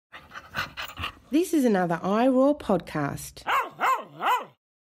This is another iRaw podcast. A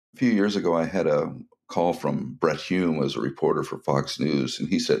few years ago, I had a call from Brett Hume, who was a reporter for Fox News, and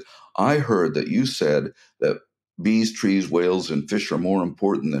he said, I heard that you said that bees, trees, whales, and fish are more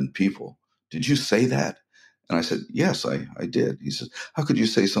important than people. Did you say that? And I said, yes, I did. He said, how could you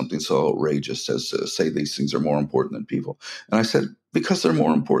say something so outrageous as to say these things are more important than people? And I said, because they're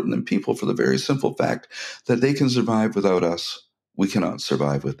more important than people for the very simple fact that they can survive without us. We cannot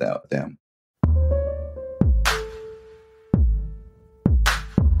survive without them.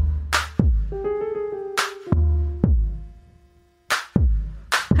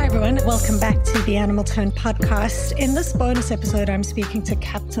 Welcome back to the Animal Tone podcast. In this bonus episode, I'm speaking to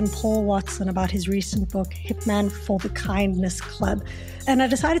Captain Paul Watson about his recent book, Hitman for the Kindness Club. And I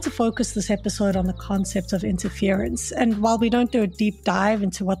decided to focus this episode on the concept of interference. And while we don't do a deep dive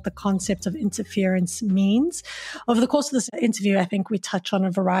into what the concept of interference means, over the course of this interview, I think we touch on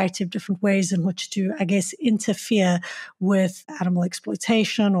a variety of different ways in which to, interfere with animal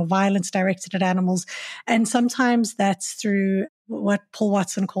exploitation or violence directed at animals. And sometimes that's through what Paul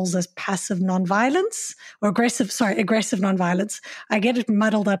Watson calls as passive nonviolence or aggressive nonviolence. I get it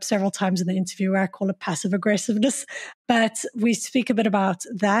muddled up several times in the interview where I call it passive aggressiveness, but we speak a bit about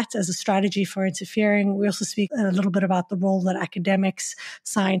that as a strategy for interfering. We also speak a little bit about the role that academics,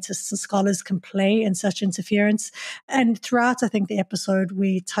 scientists, and scholars can play in such interference. And throughout, I think, the episode,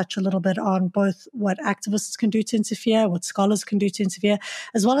 we touch a little bit on both what activists can do to interfere, what scholars can do to interfere,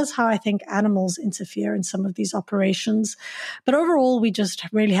 as well as how I think animals interfere in some of these operations. But overall, we just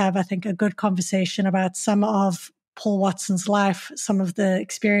really have, I think, a good conversation about some of Paul Watson's life, some of the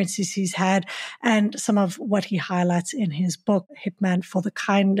experiences he's had, and some of what he highlights in his book, Hitman for the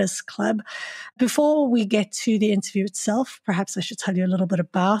Kindness Club. Before we get to the interview itself, perhaps I should tell you a little bit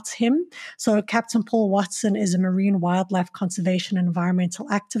about him. So Captain Paul Watson is a marine wildlife conservation and environmental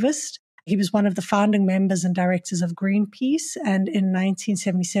activist. He was one of the founding members and directors of Greenpeace, and in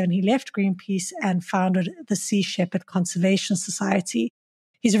 1977 he left Greenpeace and founded the Sea Shepherd Conservation Society.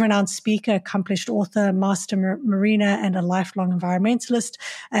 He's a renowned speaker, accomplished author, master mariner, and a lifelong environmentalist,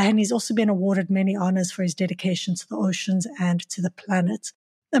 and he's also been awarded many honors for his dedication to the oceans and to the planet.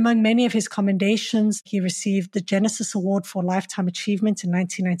 Among many of his commendations, he received the Genesis Award for Lifetime Achievement in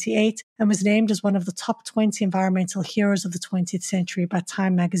 1998 and was named as one of the top 20 environmental heroes of the 20th century by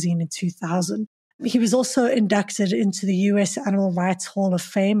Time magazine in 2000. He was also inducted into the U.S. Animal Rights Hall of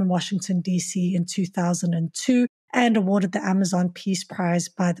Fame in Washington, D.C. in 2002 and awarded the Amazon Peace Prize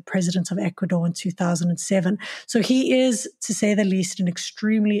by the President of Ecuador in 2007. So he is, to say the least, an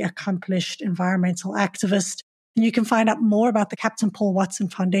extremely accomplished environmental activist. And you can find out more about the Captain Paul Watson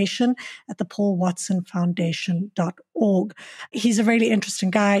Foundation at the paulwatsonfoundation.org. He's a really interesting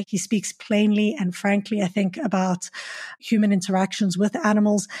guy. He speaks plainly and frankly, I think, about human interactions with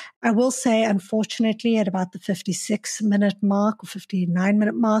animals. I will say, unfortunately, at about the 56-minute mark or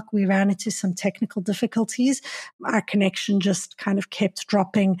 59-minute mark, we ran into some technical difficulties. Our connection just kind of kept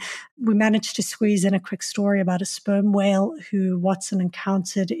dropping. We managed to squeeze in a quick story about a sperm whale who Watson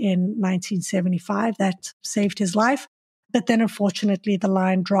encountered in 1975 that saved his life. But then, unfortunately, the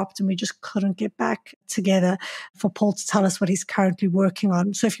line dropped and we just couldn't get back together for Paul to tell us what he's currently working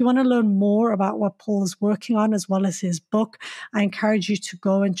on. So if you want to learn more about what Paul is working on, as well as his book, I encourage you to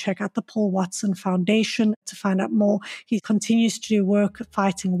go and check out the Paul Watson Foundation to find out more. He continues to do work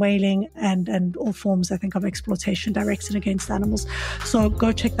fighting whaling and all forms, I think, of exploitation directed against animals. So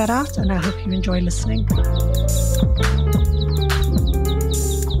go check that out, and I hope you enjoy listening.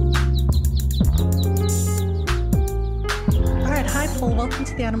 Hi, Paul. Welcome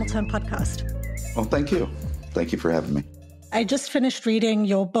to the Animal Tone podcast. Oh, thank you. Thank you for having me. I just finished reading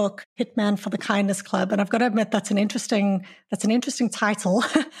your book, Hitman for the Kindness Club, and I've got to admit that's an interesting title.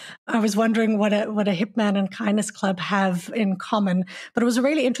 I was wondering what a Hitman and Kindness Club have in common, but it was a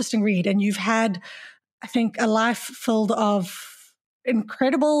really interesting read. And you've had, I think, a life filled of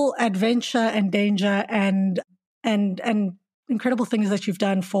incredible adventure and danger and incredible things that you've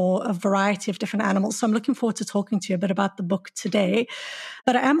done for a variety of different animals. So I'm looking forward to talking to you a bit about the book today.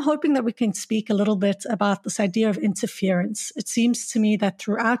 But I am hoping that we can speak a little bit about this idea of interference. It seems to me that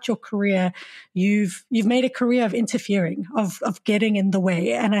throughout your career, you've made a career of interfering, of getting in the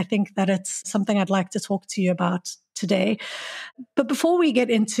way. And I think that it's something I'd like to talk to you about today. But before we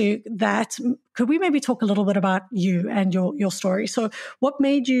get into that, could we maybe talk a little bit about you and your story? So what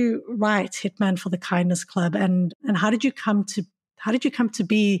made you write Hitman for the Kindness Club, and how did you come to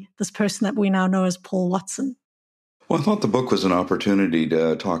be this person that we now know as Paul Watson? Well, I thought the book was an opportunity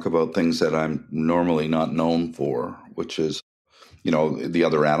to talk about things that I'm normally not known for, which is, the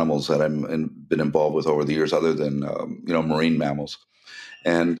other animals that I've been involved with over the years, other than, marine mammals.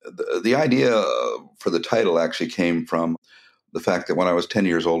 And the idea for the title actually came from the fact that when I was 10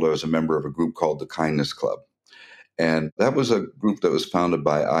 years old, I was a member of a group called the Kindness Club. And that was a group that was founded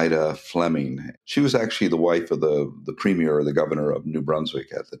by Ida Fleming. She was actually the wife of the premier or the governor of New Brunswick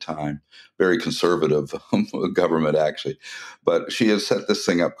at the time. Very conservative government, actually. But she had set this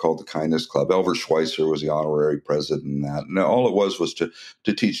thing up called the Kindness Club. Elver Schweitzer was the honorary president in that. And all it was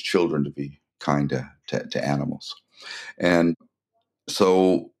to teach children to be kind to animals. And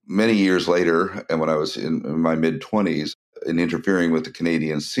so many years later, and when I was in my mid-20s, in interfering with the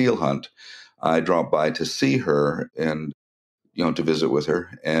Canadian seal hunt, I dropped by to see her and, to visit with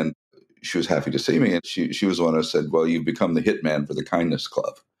her. And she was happy to see me. And she was the one who said, well, you've become the hitman for the Kindness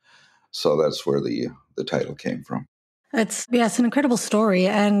Club. So that's where the title came from. It's an incredible story.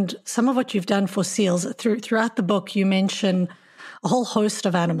 And some of what you've done for seals, throughout the book, you mention a whole host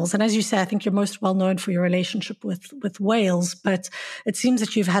of animals. And as you say, I think you're most well known for your relationship with whales, but it seems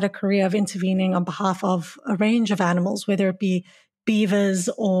that you've had a career of intervening on behalf of a range of animals, whether it be beavers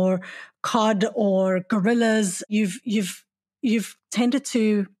or cod or gorillas. You've tended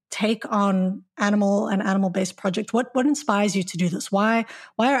to take on animal-based projects. What inspires you to do this? Why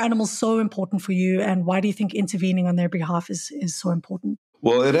are animals so important for you, and why do you think intervening on their behalf is so important?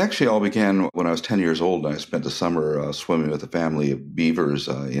 Well, it actually all began when I was 10 years old, and I spent the summer swimming with a family of beavers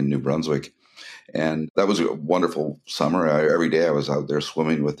in New Brunswick. And that was a wonderful summer. Every day I was out there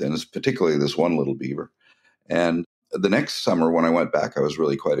swimming with them, particularly this one little beaver. And the next summer when I went back, I was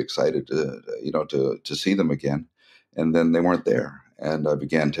really quite excited to see them again. And then they weren't there. And I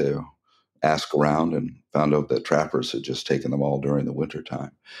began to ask around and found out that trappers had just taken them all during the winter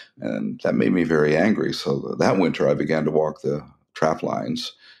time. And that made me very angry. So that winter I began to walk the trap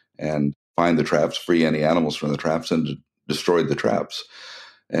lines and find the traps, free any animals from the traps, and destroyed the traps.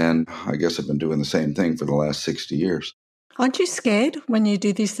 And I guess I've been doing the same thing for the last 60 years. Aren't you scared when you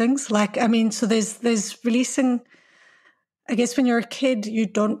do these things? So there's releasing, I guess when you're a kid, you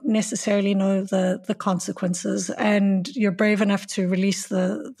don't necessarily know the consequences, and you're brave enough to release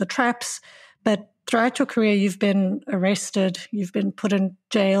the traps. But throughout your career, you've been arrested, you've been put in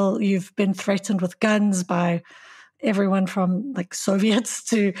jail, you've been threatened with guns by everyone from like Soviets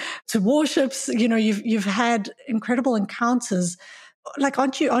to warships. You've had incredible encounters. Like,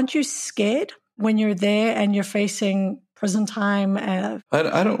 aren't you scared when you're there and you're facing prison time?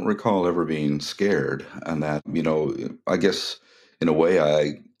 I don't recall ever being scared, and that, I guess in a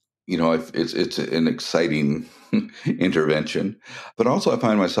way it's an exciting intervention, but also I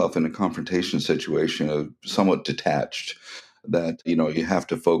find myself in a confrontation situation of somewhat detached, that, you have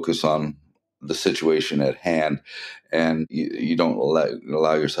to focus on the situation at hand, and you don't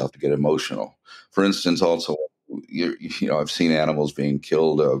allow yourself to get emotional. For instance, also, I've seen animals being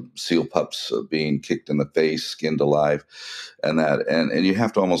killed, seal pups being kicked in the face, skinned alive, and you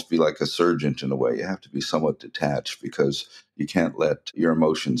have to almost be like a surgeon in a way. You have to be somewhat detached, because you can't let your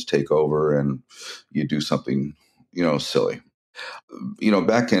emotions take over and you do something, silly.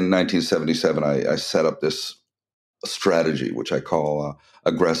 Back in 1977, I set up this strategy, which I call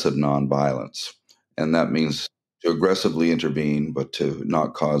aggressive nonviolence. And that means to aggressively intervene, but to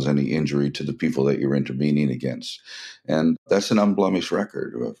not cause any injury to the people that you're intervening against. And that's an unblemished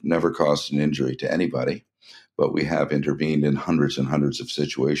record. We've never caused an injury to anybody, but we have intervened in hundreds and hundreds of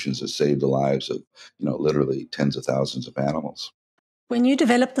situations that saved the lives of, literally tens of thousands of animals. When you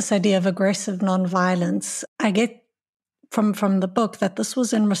developed this idea of aggressive nonviolence, I get from the book that this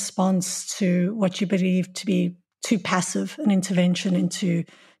was in response to what you believe to be too passive an intervention into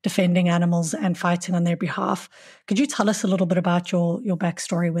defending animals and fighting on their behalf. Could you tell us a little bit about your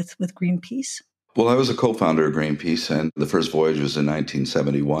backstory with Greenpeace? Well, I was a co-founder of Greenpeace, and the first voyage was in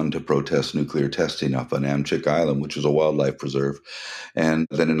 1971 to protest nuclear testing up on Amchick Island, which is a wildlife preserve. And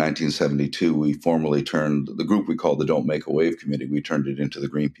then in 1972, we formally turned the group we called the Don't Make a Wave Committee, we turned it into the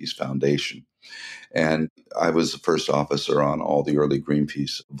Greenpeace Foundation. And I was the first officer on all the early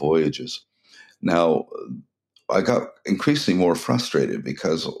Greenpeace voyages. Now, I got increasingly more frustrated,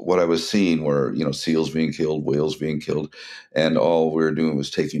 because what I was seeing were, seals being killed, whales being killed, and all we were doing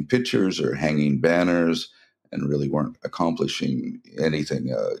was taking pictures or hanging banners, and really weren't accomplishing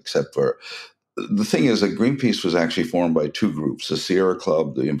anything except for. The thing is that Greenpeace was actually formed by two groups: the Sierra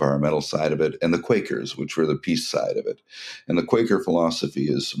Club, the environmental side of it, and the Quakers, which were the peace side of it. And the Quaker philosophy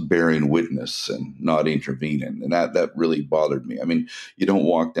is bearing witness and not intervening. And that really bothered me. I mean, you don't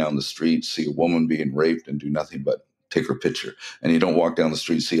walk down the street, see a woman being raped, and do nothing but take her picture. And you don't walk down the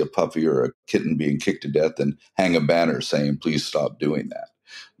street, see a puppy or a kitten being kicked to death, and hang a banner saying, please stop doing that.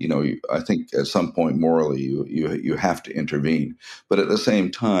 I think at some point morally you have to intervene. But at the same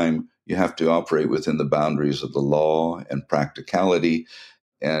time, you have to operate within the boundaries of the law and practicality,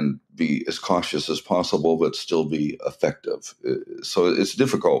 and be as cautious as possible, but still be effective. So it's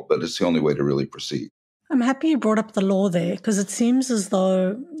difficult, but it's the only way to really proceed. I'm happy you brought up the law there, because it seems as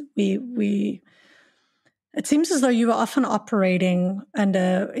though it seems as though you were often operating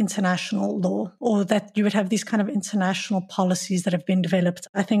under international law, or that you would have these kind of international policies that have been developed.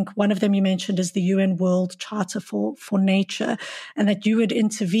 I think one of them you mentioned is the UN World Charter for Nature, and that you would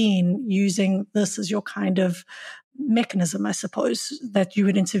intervene using this as your kind of mechanism, I suppose, that you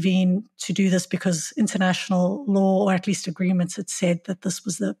would intervene to do this because international law, or at least agreements, had said that this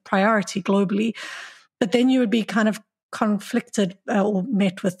was the priority globally. But then you would be kind of conflicted or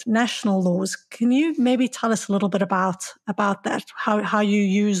met with national laws. Can you maybe tell us a little bit about that, how you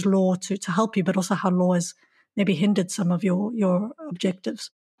use law to help you, but also how law has maybe hindered some of your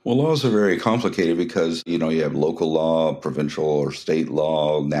objectives? Well, laws are very complicated because, you have local law, provincial or state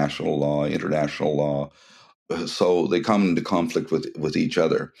law, national law, international law. So they come into conflict with each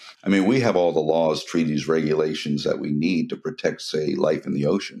other. I mean, we have all the laws, treaties, regulations that we need to protect, say, life in the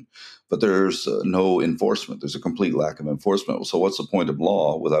ocean, but there's no enforcement. There's a complete lack of enforcement. So what's the point of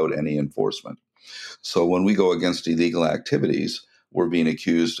law without any enforcement? So when we go against illegal activities, we're being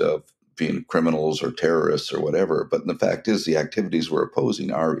accused of being criminals or terrorists or whatever. But the fact is, the activities we're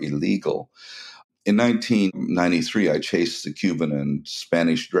opposing are illegal. In 1993, I chased the Cuban and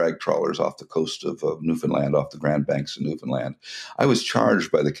Spanish drag trawlers off the coast of Newfoundland, off the Grand Banks of Newfoundland. I was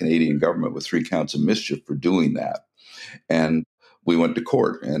charged by the Canadian government with 3 counts of mischief for doing that. And we went to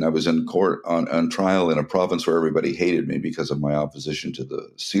court, and I was in court on trial in a province where everybody hated me because of my opposition to the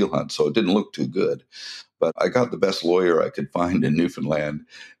seal hunt. So it didn't look too good. But I got the best lawyer I could find in Newfoundland.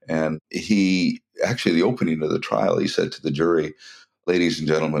 And he, actually, the opening of the trial, he said to the jury, "Ladies and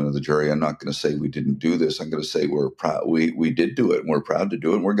gentlemen of the jury, I'm not going to say we didn't do this. I'm going to say we're proud. We did do it, and we're proud to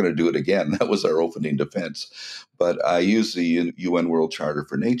do it, and we're going to do it again." That was our opening defense. But I use the UN World Charter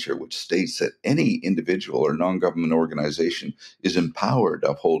for Nature, which states that any individual or non-government organization is empowered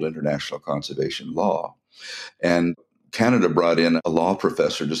to uphold international conservation law. And Canada brought in a law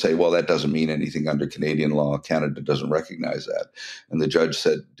professor to say, well, that doesn't mean anything under Canadian law. Canada doesn't recognize that. And the judge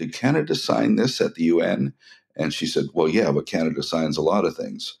said, "Did Canada sign this at the UN?" And she said, "Well, yeah, but Canada signs a lot of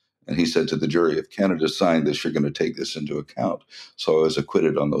things." And he said to the jury, "If Canada signed this, you're going to take this into account." So I was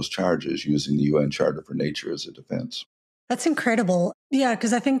acquitted on those charges using the UN Charter for Nature as a defense. That's incredible. Yeah,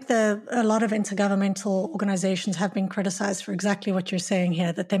 because I think a lot of intergovernmental organizations have been criticized for exactly what you're saying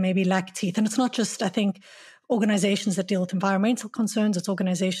here, that they maybe lack teeth. And it's not just, I think, organizations that deal with environmental concerns. It's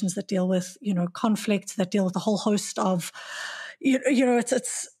organizations that deal with, conflict, that deal with a whole host of,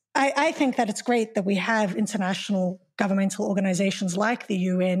 I think that it's great that we have international governmental organizations like the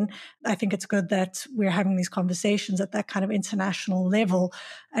UN. I think it's good that we're having these conversations at that kind of international level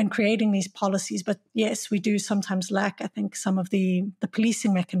and creating these policies. But yes, we do sometimes lack, I think, some of the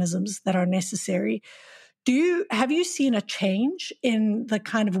policing mechanisms that are necessary. Have you seen a change in the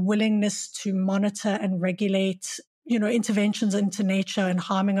kind of willingness to monitor and regulate, interventions into nature and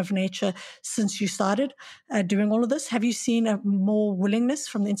harming of nature since you started doing all of this? Have you seen a more willingness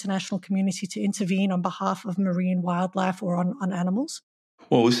from the international community to intervene on behalf of marine wildlife or on animals?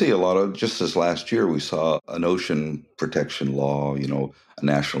 Well, we see a lot of, just this last year, we saw an ocean protection law, a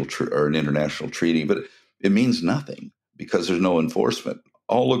national or an international treaty, but it means nothing because there's no enforcement.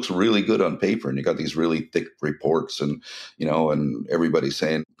 All looks really good on paper, and you got these really thick reports, and and everybody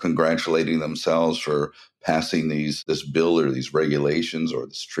saying, congratulating themselves for passing this bill or these regulations or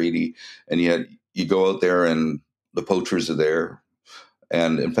this treaty, and yet you go out there and the poachers are there.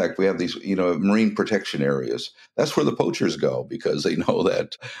 And in fact, we have these, marine protection areas. That's where the poachers go because they know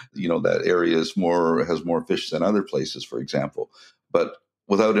that, that area has more fish than other places, for example. But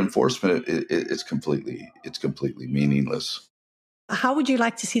without enforcement, it's completely meaningless. How would you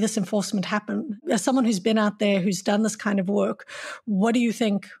like to see this enforcement happen? As someone who's been out there, who's done this kind of work, what do you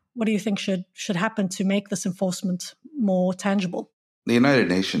think should happen to make this enforcement more tangible? The United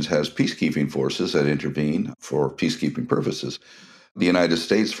Nations has peacekeeping forces that intervene for peacekeeping purposes. The United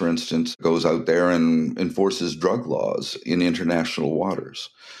States, for instance, goes out there and enforces drug laws in international waters.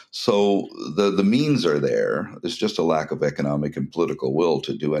 So the means are there. There's just a lack of economic and political will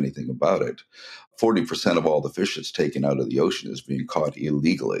to do anything about it. 40% of all the fish that's taken out of the ocean is being caught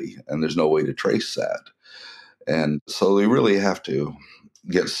illegally, and there's no way to trace that. And so they really have to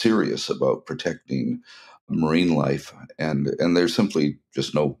get serious about protecting marine life, and there's simply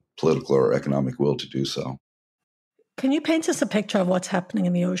just no political or economic will to do so. Can you paint us a picture of what's happening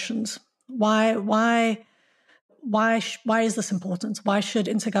in the oceans? Why is this important? Why should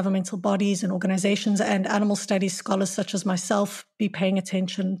intergovernmental bodies and organizations and animal studies scholars such as myself be paying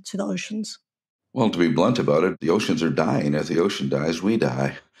attention to the oceans? Well, to be blunt about it, the oceans are dying. As the ocean dies, we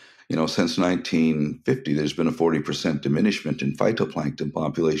die. Since 1950, there's been a 40% diminishment in phytoplankton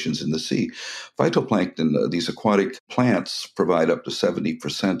populations in the sea. Phytoplankton, these aquatic plants, provide up to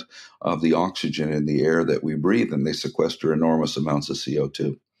 70% of the oxygen in the air that we breathe, and they sequester enormous amounts of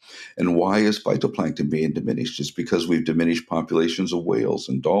CO2. And why is phytoplankton being diminished? It's because we've diminished populations of whales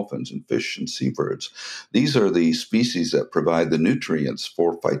and dolphins and fish and seabirds. These are the species that provide the nutrients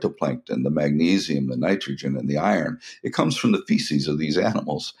for phytoplankton, the magnesium, the nitrogen, and the iron. It comes from the feces of these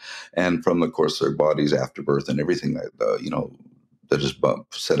animals and from, of course, their bodies after birth and everything that is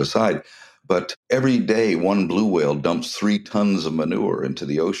set aside. But every day, one blue whale dumps 3 tons of manure into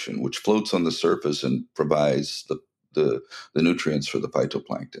the ocean, which floats on the surface and provides the nutrients for the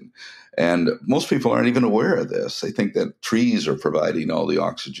phytoplankton. And most people aren't even aware of this. They think that trees are providing all the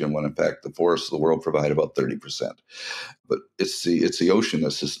oxygen when in fact the forests of the world provide about 30%. But it's the ocean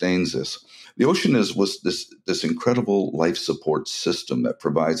that sustains this. The ocean was this incredible life support system that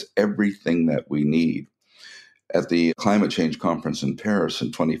provides everything that we need. At the climate change conference in Paris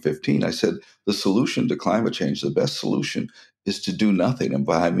in 2015, I said the solution to climate change, the best solution, is to do nothing. And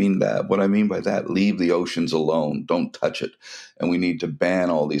what I mean by that, leave the oceans alone. Don't touch it. And we need to ban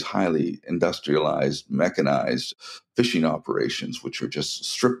all these highly industrialized, mechanized fishing operations, which are just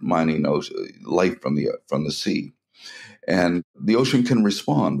strip mining life from the sea. And the ocean can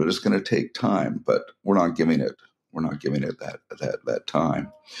respond, but it's going to take time. But we're not giving it that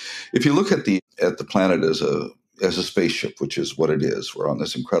time. If you look at the planet as a spaceship, which is what it is, we're on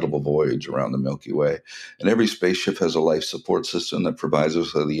this incredible voyage around the Milky Way, and every spaceship has a life support system that provides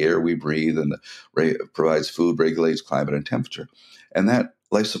us with the air we breathe and provides food, regulates climate and temperature. And that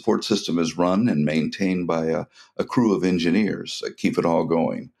life support system is run and maintained by a crew of engineers that keep it all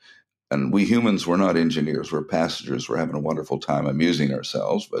going. And we humans, we're not engineers. We're passengers. We're having a wonderful time amusing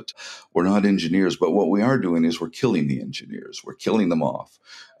ourselves, but we're not engineers. But what we are doing is we're killing the engineers. We're killing them off.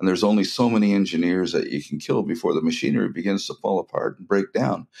 And there's only so many engineers that you can kill before the machinery begins to fall apart and break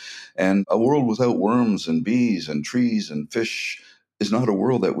down. And a world without worms and bees and trees and fish is not a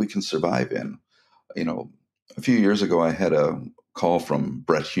world that we can survive in. A few years ago, I had a call from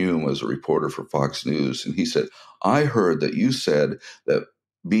Brett Hume as a reporter for Fox News. And he said, I heard that you said that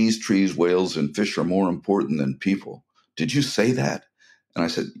bees, trees, whales, and fish are more important than people. Did you say that? And I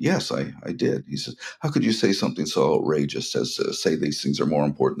said, yes, I did. He said, how could you say something so outrageous as to say these things are more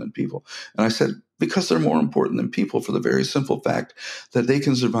important than people? And I said, because they're more important than people for the very simple fact that they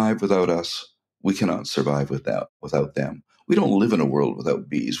can survive without us. We cannot survive without them. We don't live in a world without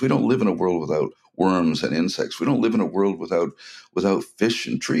bees. We don't live in a world without worms and insects. We don't live in a world without fish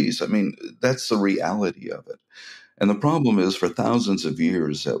and trees. I mean, that's the reality of it. And the problem is, for thousands of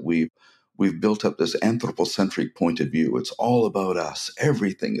years, that we've built up this anthropocentric point of view. It's all about us.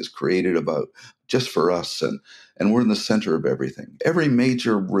 Everything is created about just for us, and we're in the center of everything. Every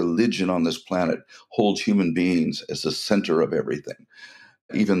major religion on this planet holds human beings as the center of everything,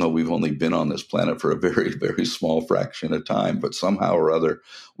 even though we've only been on this planet for a very, very small fraction of time. But somehow or other,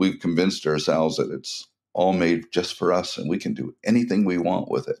 we've convinced ourselves that it's all made just for us, and we can do anything we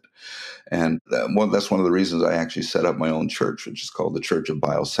want with it. And that's one of the reasons I actually set up my own church, which is called the Church of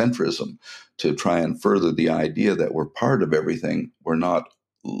Biocentrism, to try and further the idea that we're part of everything. We're not,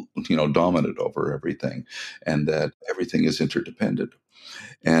 dominant over everything, and that everything is interdependent.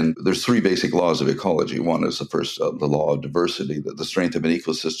 And there's 3 basic laws of ecology. One is the law of diversity, that the strength of an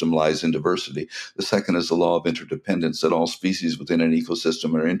ecosystem lies in diversity. The second is the law of interdependence, that all species within an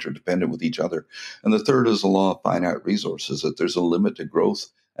ecosystem are interdependent with each other. And the third is the law of finite resources, that there's a limit to growth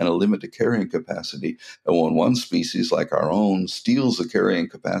and a limit to carrying capacity. And when one species, like our own, steals the carrying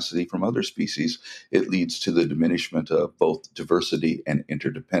capacity from other species, it leads to the diminishment of both diversity and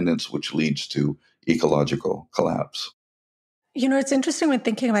interdependence, which leads to ecological collapse. It's interesting when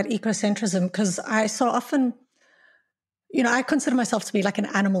thinking about ecocentrism, because I so often, I consider myself to be like an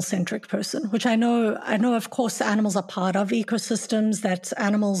animal-centric person, which I know, of course, animals are part of ecosystems, that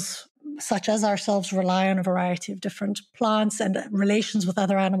animals such as ourselves rely on a variety of different plants and relations with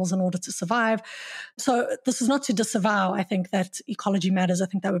other animals in order to survive. So this is not to disavow, I think, that ecology matters. I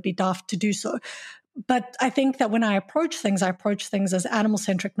think that would be daft to do so. But I think that when I approach things as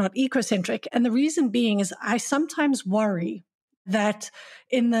animal-centric, not ecocentric. And the reason being is I sometimes worry that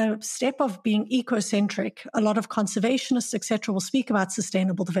in the step of being ecocentric, a lot of conservationists, etc., will speak about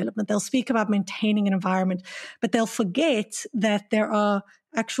sustainable development. They'll speak about maintaining an environment, but they'll forget that there are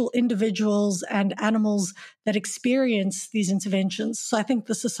actual individuals and animals that experience these interventions. So I think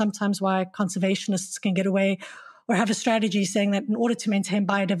this is sometimes why conservationists can get away or have a strategy saying that in order to maintain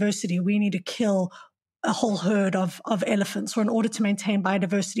biodiversity, we need to kill a whole herd of elephants, or in order to maintain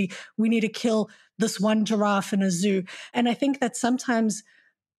biodiversity, we need to kill this one giraffe in a zoo. And I think that sometimes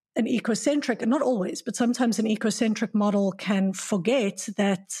an ecocentric, and not always, but sometimes an ecocentric model can forget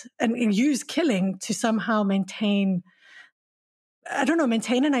that and use killing to somehow maintain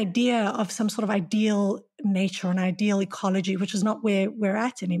an idea of some sort of ideal nature, an ideal ecology, which is not where we're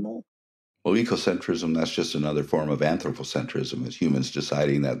at anymore. Well, ecocentrism, that's just another form of anthropocentrism, is humans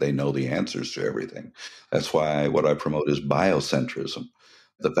deciding that they know the answers to everything. That's why what I promote is biocentrism,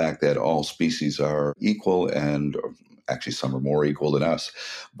 the fact that all species are equal, and actually some are more equal than us,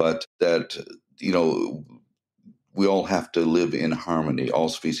 but that, we all have to live in harmony. All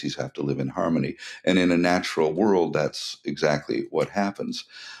species have to live in harmony. And in a natural world, that's exactly what happens.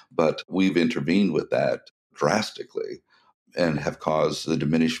 But we've intervened with that drastically and have caused the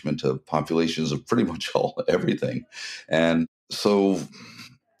diminishment of populations of pretty much everything. And so,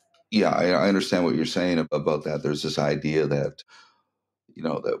 yeah, I understand what you're saying about that. There's this idea that,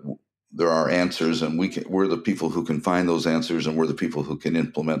 there are answers, and we're the people who can find those answers, and we're the people who can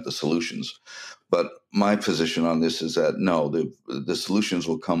implement the solutions. But my position on this is that no, the solutions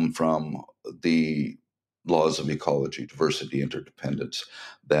will come from the laws of ecology, diversity, interdependence,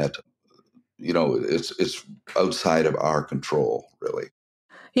 that, it's outside of our control, really.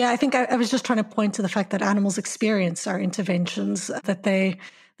 Yeah, I think I was just trying to point to the fact that animals experience our interventions, that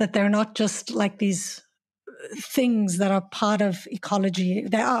they're not just like these things that are part of ecology.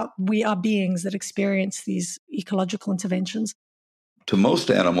 We are beings that experience these ecological interventions. To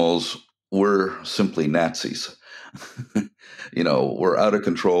most animals, we're simply Nazis. We're out of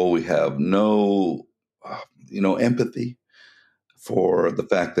control. We have no, empathy for the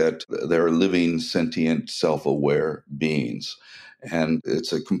fact that they're living, sentient, self-aware beings. And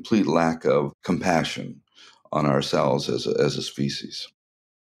it's a complete lack of compassion on ourselves as a species.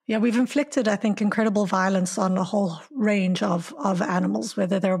 Yeah, we've inflicted, I think, incredible violence on a whole range of animals,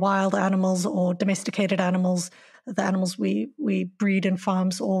 whether they're wild animals or domesticated animals, the animals we breed in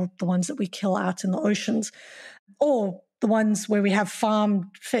farms, or the ones that we kill out in the oceans, or the ones where we have farmed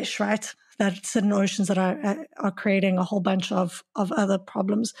fish, right, that sit in oceans that are creating a whole bunch of other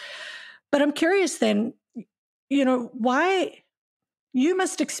problems. But I'm curious then, why you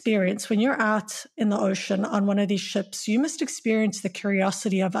must experience, when you're out in the ocean on one of these ships, you must experience the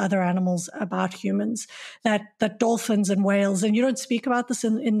curiosity of other animals about humans, that dolphins and whales, and you don't speak about this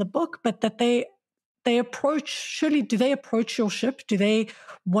in the book, but that they approach, surely, do they approach your ship? Do they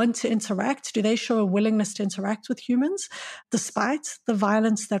want to interact? Do they show a willingness to interact with humans despite the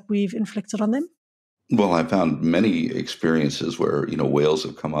violence that we've inflicted on them? Well, I found many experiences where, whales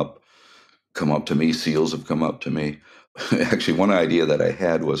have come up to me, seals have come up to me. Actually, one idea that I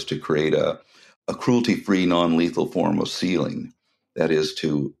had was to create a cruelty-free, non-lethal form of sealing. That is,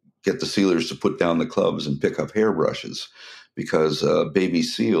 to get the sealers to put down the clubs and pick up hairbrushes, because baby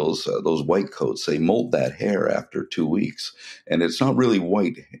seals, those white coats, they molt that hair after 2 weeks, and it's not really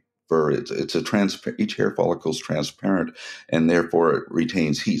white fur. It's a each hair follicle is transparent, and therefore it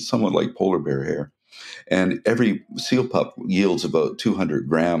retains heat, somewhat like polar bear hair. And every seal pup yields about 200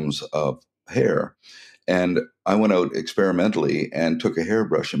 grams of hair. And I went out experimentally and took a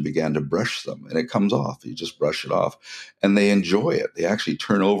hairbrush and began to brush them, and it comes off. You just brush it off, and they enjoy it. They actually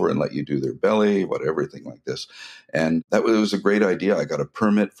turn over and let you do their belly, everything like this. And it was a great idea. I got a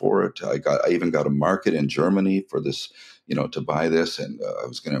permit for it. I even got a market in Germany for this, to buy this, and I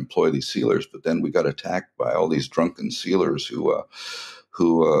was going to employ these sealers. But then we got attacked by all these drunken sealers who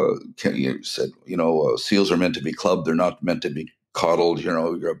said, seals are meant to be clubbed. They're not meant to be coddled,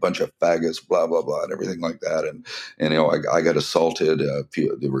 you're a bunch of faggots, blah, blah, blah, and everything like that. And I got assaulted.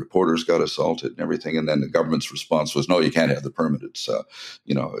 The reporters got assaulted and everything. And then the government's response was, no, you can't have the permit. It's,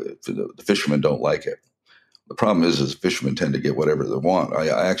 the fishermen don't like it. The problem is fishermen tend to get whatever they want. I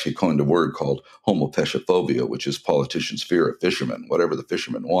actually coined a word called homopeshophobia, which is politicians' fear of fishermen. Whatever the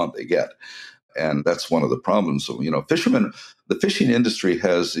fishermen want, they get. And that's one of the problems. So, the fishing industry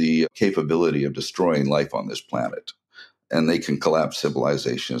has the capability of destroying life on this planet, and they can collapse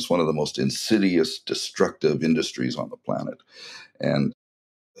civilization. It's one of the most insidious, destructive industries on the planet. And,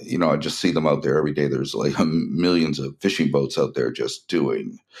 I just see them out there every day. There's like millions of fishing boats out there just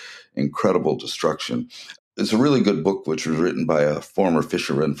doing incredible destruction. It's a really good book, which was written by a former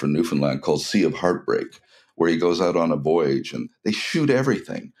fisherman from Newfoundland, called Sea of Heartbreak, where he goes out on a voyage and they shoot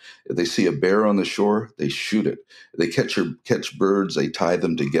everything. If they see a bear on the shore, they shoot it. If they catch birds, they tie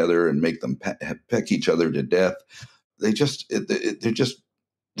them together and make them peck each other to death. They're just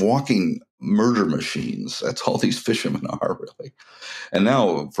walking murder machines. That's all these fishermen are, really. And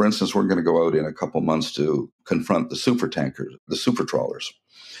now, for instance, we're going to go out in a couple months to confront the super tankers, the super trawlers.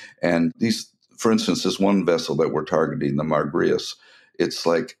 And these For instance, this one vessel that we're targeting, the Margrius, it's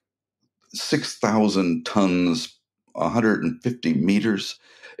like 6,000 tons, 150 meters.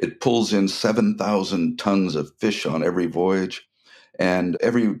 It pulls in 7,000 tons of fish on every voyage. And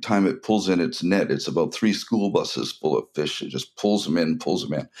every time it pulls in its net, it's about 3 school buses full of fish. It just pulls them in, pulls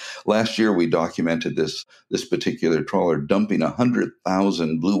them in. Last year, we documented this particular trawler dumping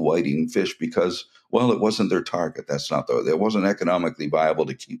 100,000 blue whiting fish because, well, it wasn't their target. It wasn't economically viable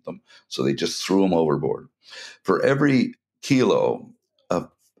to keep them. So they just threw them overboard. For every kilo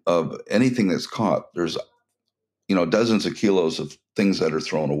of anything that's caught, there's dozens of kilos of things that are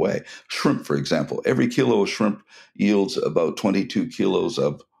thrown away. Shrimp, for example, every kilo of shrimp yields about 22 kilos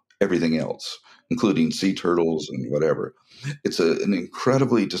of everything else, including sea turtles and whatever. It's an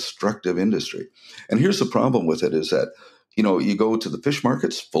incredibly destructive industry. And here's the problem with it is that, you go to the fish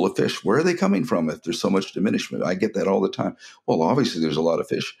markets full of fish. Where are they coming from if there's so much diminishment? I get that all the time. Well, obviously there's a lot of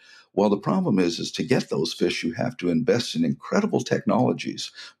fish. Well, the problem is to get those fish, you have to invest in incredible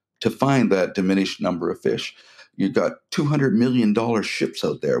technologies to find that diminished number of fish. You've got $200 million ships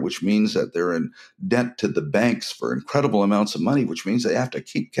out there, which means that they're in debt to the banks for incredible amounts of money, which means they have to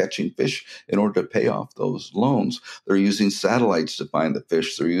keep catching fish in order to pay off those loans. They're using satellites to find the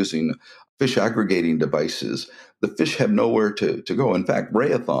fish. They're using fish aggregating devices. The fish have nowhere to go. In fact,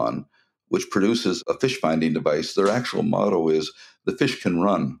 Rayathon, which produces a fish finding device, their actual motto is the fish can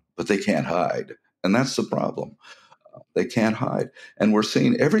run, but they can't hide. And that's the problem. They can't hide. And we're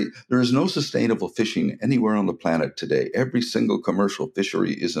seeing there is no sustainable fishing anywhere on the planet today. Every single commercial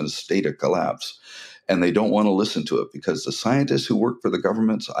fishery is in a state of collapse. And they don't want to listen to it because the scientists who work for the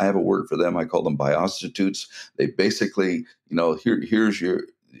governments, I have a word for them. I call them biostitutes. They basically, they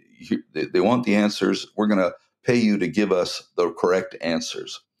want the answers. We're going to pay you to give us the correct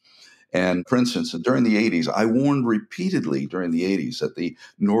answers. And for instance, during the 80s, I warned repeatedly during the 80s that the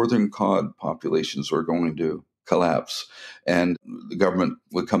northern cod populations were going to collapse. And the government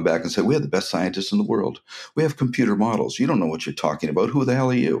would come back and say, we have the best scientists in the world. We have computer models. You don't know what you're talking about. Who the hell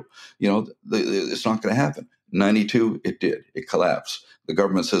are you? It's not going to happen. 92, it did. It collapsed. The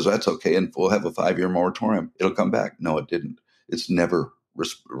government says, that's okay, and we'll have a 5-year moratorium. It'll come back. No, it didn't. It's never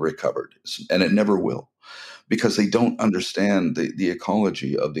recovered, and it never will. Because they don't understand the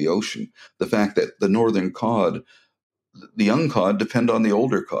ecology of the ocean. The fact that the northern cod, the young cod depend on the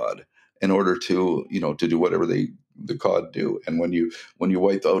older cod in order to do whatever the cod do. And when you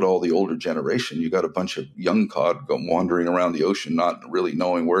wipe out all the older generation, you got a bunch of young cod wandering around the ocean, not really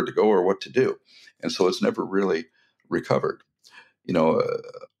knowing where to go or what to do. And so it's never really recovered.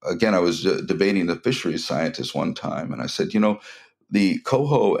 Again, I was debating a fisheries scientist one time, and I said, the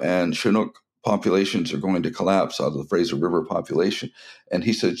coho and chinook populations are going to collapse out of the Fraser River population. And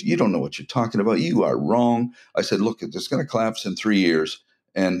he said, you don't know what you're talking about. You are wrong. I said, look, it's going to collapse in 3 years.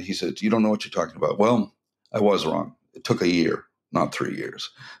 And he said, you don't know what you're talking about. Well, I was wrong. It took a year, not 3 years.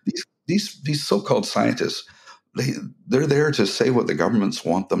 These so-called scientists, they're there to say what the governments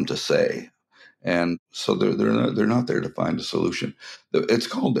want them to say. And so they're not there to find a solution. It's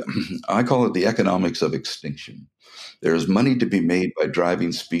called, I call it the economics of extinction. There is money to be made by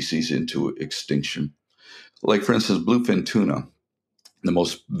driving species into extinction. Like, for instance, bluefin tuna, the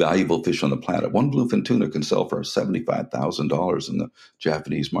most valuable fish on the planet. One bluefin tuna can sell for $75,000 in the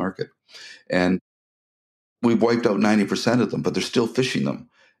Japanese market. And we've wiped out 90% of them, but they're still fishing them.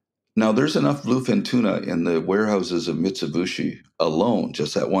 Now, there's enough bluefin tuna in the warehouses of Mitsubishi alone,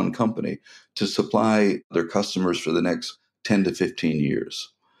 just that one company, to supply their customers for the next 10 to 15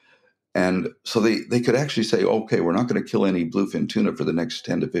 years. And so they could actually say, okay, we're not going to kill any bluefin tuna for the next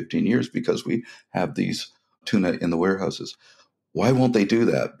 10 to 15 years because we have these tuna in the warehouses. Why won't they do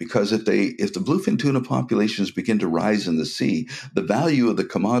that? Because if the bluefin tuna populations begin to rise in the sea, the value of the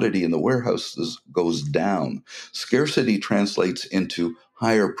commodity in the warehouses goes down. Scarcity translates into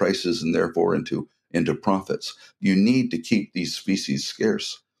higher prices and therefore into profits. You need to keep these species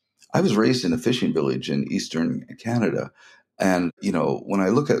scarce. I was raised in a fishing village in eastern Canada. And, when I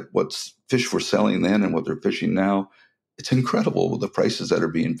look at what fish were selling then and what they're fishing now, it's incredible the prices that are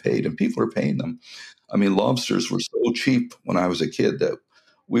being paid, and people are paying them. I mean, lobsters were so cheap when I was a kid that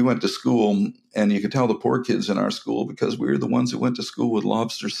we went to school, and you could tell the poor kids in our school because we were the ones who went to school with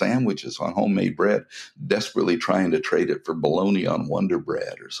lobster sandwiches on homemade bread, desperately trying to trade it for bologna on Wonder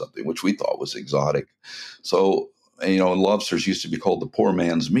Bread or something, which we thought was exotic. So, lobsters used to be called the poor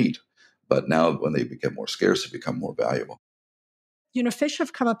man's meat, but now when they become more scarce, they become more valuable. Fish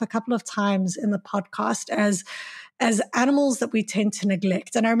have come up a couple of times in the podcast as animals that we tend to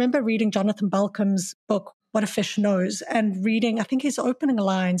neglect. And I remember reading Jonathan Balcom's book, what a fish knows. And reading, I think his opening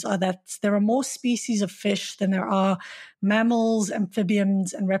lines are that there are more species of fish than there are mammals,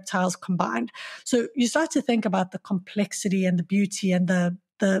 amphibians, and reptiles combined. So you start to think about the complexity and the beauty and the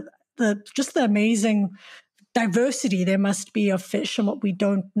just the amazing diversity there must be of fish and what we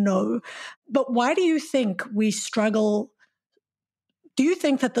don't know. But why do you think we struggle? Do you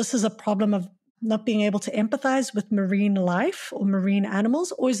think that this is a problem of not being able to empathize with marine life or marine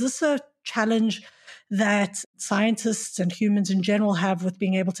animals? Or is this a challenge that scientists and humans in general have with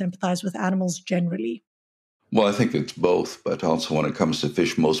being able to empathize with animals generally? Well, I think it's both, but also when it comes to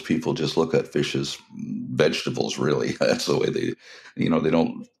fish, most people just look at fish as vegetables, really. That's the way they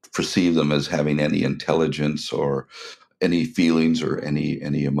don't perceive them as having any intelligence or any feelings or any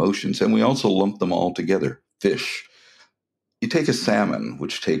emotions. And we also lump them all together. Fish. You take a salmon,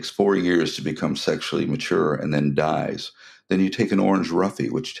 which takes 4 years to become sexually mature and then dies. Then you take an orange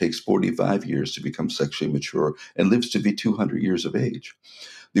roughy, which takes 45 years to become sexually mature and lives to be 200 years of age.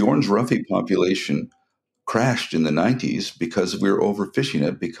 The orange roughy population crashed in the 90s because we were overfishing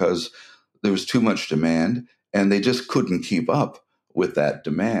it because there was too much demand and they just couldn't keep up with that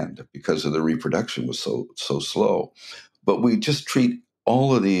demand because of the reproduction was so slow. But we just treat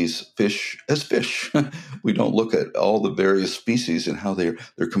all of these fish as fish. We don't look at all the various species and how they're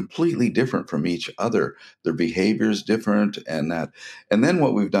completely different from each other. Their behavior is different and that. And then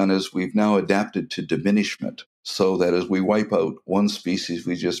what we've done is we've now adapted to diminishment so that as we wipe out one species,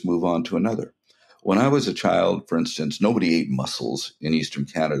 we just move on to another. When I was a child, for instance, nobody ate mussels in Eastern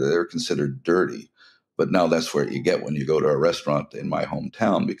Canada. They were considered dirty. But now that's where you get when you go to a restaurant in my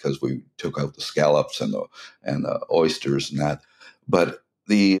hometown because we took out the scallops and the oysters and that. But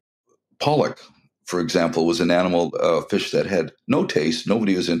the pollock, for example, was an animal, fish that had no taste.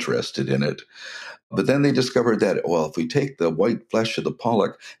 Nobody was interested in it. But then they discovered that, well, if we take the white flesh of the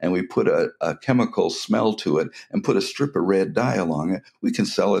pollock and we put a chemical smell to it and put a strip of red dye along it, we can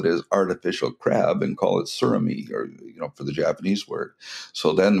sell it as artificial crab and call it surimi, or for the Japanese word.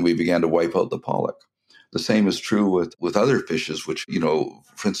 So then we began to wipe out the pollock. The same is true with other fishes, which,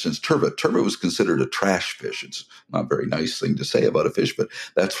 for instance, turbot. Turbot was considered a trash fish. It's not a very nice thing to say about a fish, but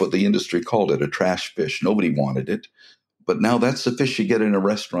that's what the industry called it, a trash fish. Nobody wanted it. But now that's the fish you get in a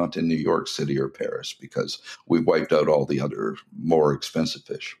restaurant in New York City or Paris because we've wiped out all the other more expensive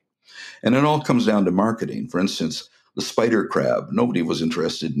fish. And it all comes down to marketing. For instance, the spider crab. Nobody was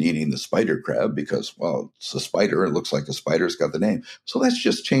interested in eating the spider crab because, well, it's a spider. It looks like a spider. It's got the name. So let's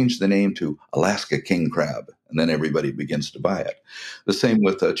just change the name to Alaska king crab. And then everybody begins to buy it. The same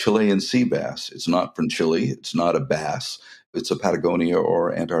with Chilean sea bass. It's not from Chile. It's not a bass. It's a Patagonia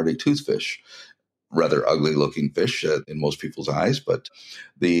or Antarctic toothfish. Rather ugly looking fish in most people's eyes, but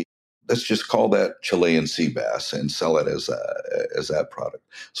let's just call that Chilean sea bass and sell it as that product.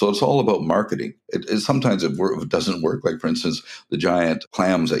 So it's all about marketing. Sometimes it doesn't work. Like, for instance, the giant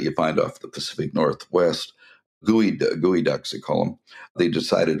clams that you find off the Pacific Northwest, gooey ducks, they call them. They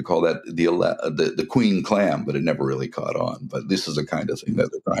decided to call that the queen clam, but it never really caught on. But this is the kind of thing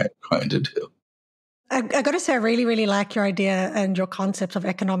that they're trying to do. I got to say, I really, really like your idea and your concept of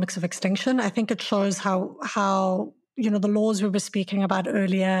economics of extinction. I think it shows how the laws we were speaking about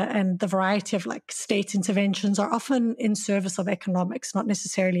earlier and the variety of state interventions are often in service of economics, not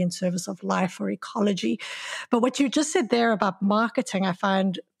necessarily in service of life or ecology. But what you just said there about marketing, I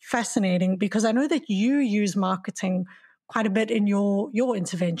find fascinating because I know that you use marketing quite a bit in your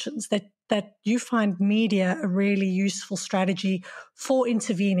interventions, that you find media a really useful strategy for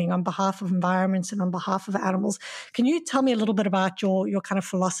intervening on behalf of environments and on behalf of animals. Can you tell me a little bit about your kind of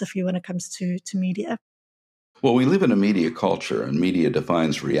philosophy when it comes to media? Well, we live in a media culture, and media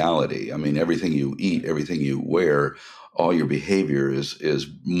defines reality. I mean, everything you eat, everything you wear, all your behavior is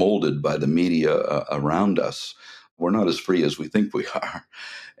molded by the media around us. We're not as free as we think we are.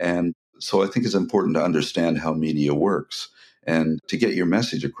 And so I think it's important to understand how media works. And to get your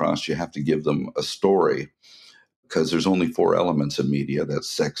message across, you have to give them a story because there's only 4 elements of media. That's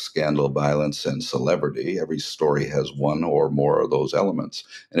sex, scandal, violence, and celebrity. Every story has one or more of those elements.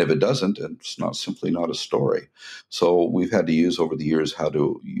 And if it doesn't, it's simply not a story. So we've had to use over the years how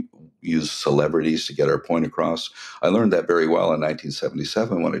to use celebrities to get our point across. I learned that very well in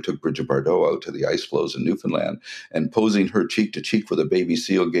 1977 when I took Bridget Bardot out to the ice floes in Newfoundland, and posing her cheek to cheek with a baby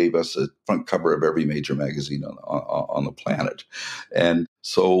seal gave us a front cover of every major magazine on the planet. And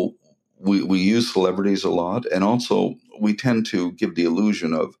so we use celebrities a lot, and also we tend to give the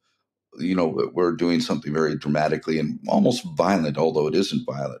illusion of, we're doing something very dramatically and almost violent, although it isn't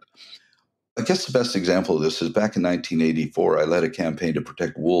violent. I guess the best example of this is back in 1984, I led a campaign to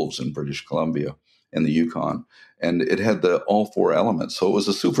protect wolves in British Columbia. in the Yukon. And it had all four elements. So it was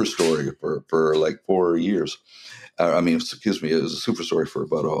a super story for like 4 years. It was a super story for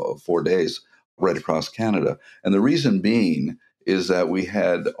about 4 days right across Canada. And the reason being is that we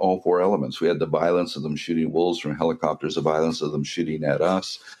had all four elements. We had the violence of them shooting wolves from helicopters, the violence of them shooting at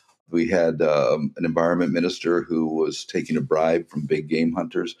us. We had an environment minister who was taking a bribe from big game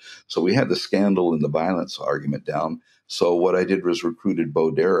hunters. So we had the scandal and the violence argument down. So what I did was recruited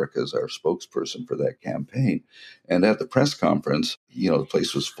Bo Derek as our spokesperson for that campaign. And at the press conference, the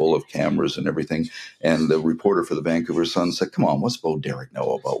place was full of cameras and everything. And the reporter for the Vancouver Sun said, "Come on, what's Bo Derek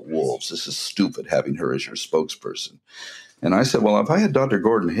know about wolves? This is stupid having her as your spokesperson." And I said, well, if I had Dr.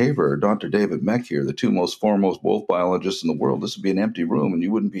 Gordon Haber or Dr. David Meck here, the two most foremost wolf biologists in the world, this would be an empty room and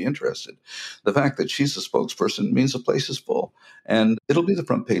you wouldn't be interested. The fact that she's the spokesperson means the place is full. And it'll be the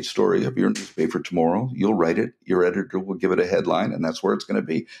front page story of your newspaper tomorrow. You'll write it. Your editor will give it a headline, and that's where it's going to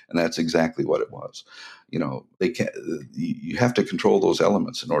be. And that's exactly what it was. You have to control those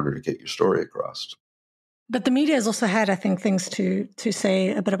elements in order to get your story across. But the media has also had, I think, things to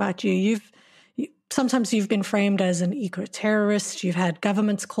say a bit about you. Sometimes you've been framed as an eco-terrorist. You've had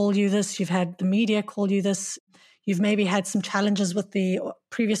governments call you this. You've had the media call you this. You've maybe had some challenges with the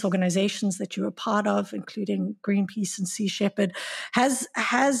previous organizations that you were part of, including Greenpeace and Sea Shepherd. Have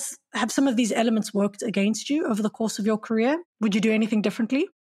some of these elements worked against you over the course of your career? Would you do anything differently?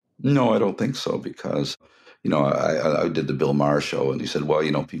 No, I don't think so, because I did the Bill Maher show, and he said, well,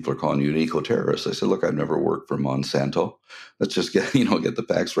 people are calling you an eco-terrorist. I said, look, I've never worked for Monsanto. Let's just get the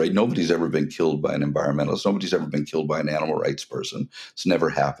facts right. Nobody's ever been killed by an environmentalist. Nobody's ever been killed by an animal rights person. It's never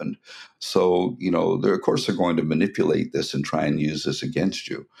happened. So, of course, they're going to manipulate this and try and use this against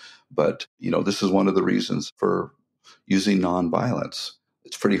you. But, this is one of the reasons for using nonviolence.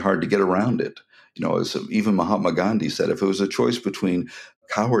 It's pretty hard to get around it. As even Mahatma Gandhi said, if it was a choice between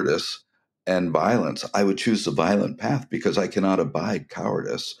cowardice and violence, I would choose the violent path because I cannot abide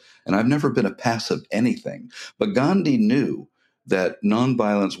cowardice. And I've never been a passive anything. But Gandhi knew that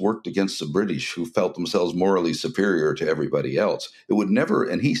nonviolence worked against the British, who felt themselves morally superior to everybody else. It would never,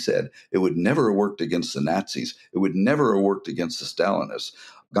 and he said, it would never have worked against the Nazis. It would never have worked against the Stalinists.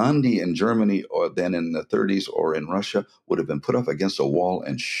 Gandhi in Germany, or then in the 30s, or in Russia, would have been put up against a wall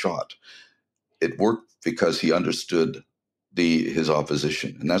and shot. It worked because he understood his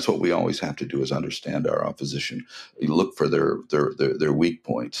opposition, and that's what we always have to do: is understand our opposition. We look for their weak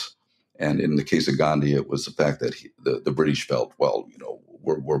points. And in the case of Gandhi, it was the fact that the British felt, well,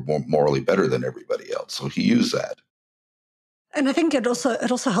 we're more morally better than everybody else. So he used that. And I think it also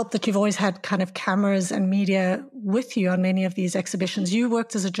helped that you've always had kind of cameras and media with you on many of these exhibitions. You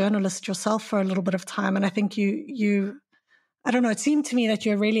worked as a journalist yourself for a little bit of time, and I think you I don't know, it seemed to me that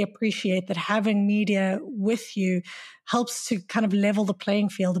you really appreciate that having media with you helps to kind of level the playing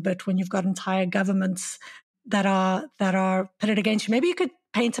field a bit when you've got entire governments that are pitted against you. Maybe you could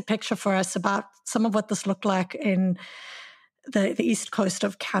paint a picture for us about some of what this looked like in the east coast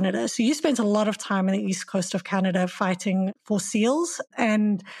of Canada. So you spent a lot of time in the east coast of Canada fighting for seals,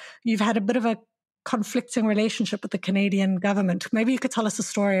 and you've had a bit of a conflicting relationship with the Canadian government. Maybe you could tell us a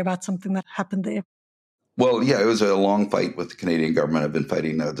story about something that happened there. Well, yeah, it was a long fight with the Canadian government. I've been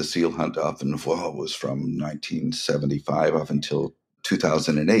fighting the seal hunt it was from 1975 up until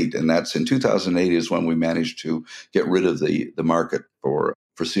 2008. And that's in 2008 is when we managed to get rid of the market for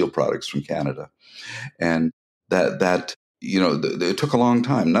seal products from Canada. And that it took a long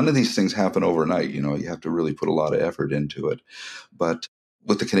time. None of these things happen overnight. You have to really put a lot of effort into it. But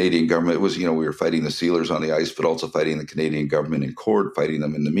with the Canadian government, it was, we were fighting the sealers on the ice, but also fighting the Canadian government in court, fighting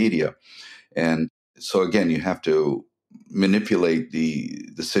them in the media. And so again, you have to manipulate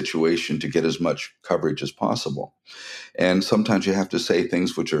the situation to get as much coverage as possible. And sometimes you have to say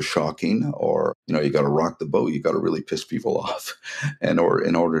things which are shocking, or, you got to rock the boat. You got to really piss people off in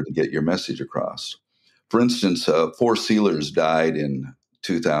order to get your message across. For instance, 4 sealers died in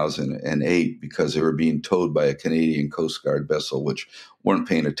 2008 because they were being towed by a Canadian Coast Guard vessel, which weren't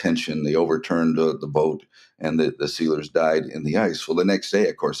paying attention. They overturned the boat, and the sealers died in the ice. Well, the next day,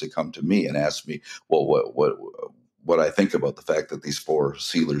 of course, they come to me and ask me, well, what I think about the fact that these 4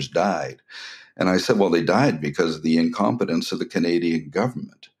 sealers died. And I said, well, they died because of the incompetence of the Canadian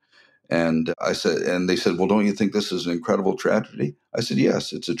government. And they said, well, don't you think this is an incredible tragedy? I said,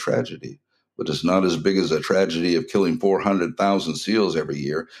 yes, it's a tragedy, but it's not as big as a tragedy of killing 400,000 seals every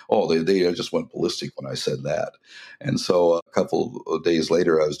year. Oh, they just went ballistic when I said that. And so a couple of days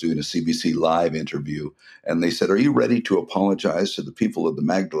later, I was doing a CBC Live interview, and they said, are you ready to apologize to the people of the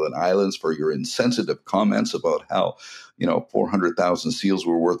Magdalene Islands for your insensitive comments about how 400,000 seals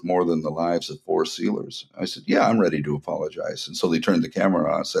were worth more than the lives of 4 sealers? I said, yeah, I'm ready to apologize. And so they turned the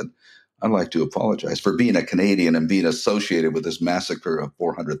camera on and said, I'd like to apologize for being a Canadian and being associated with this massacre of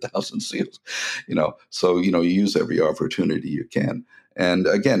 400,000 seals. So you use every opportunity you can. And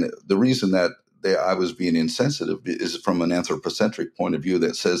again, the reason that I was being insensitive is from an anthropocentric point of view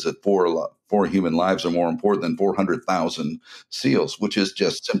that says that four human lives are more important than 400,000 seals, which is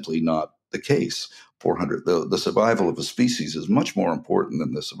just simply not the case. 400, the survival of a species is much more important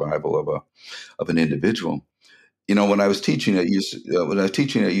than the survival of an individual. When I was teaching at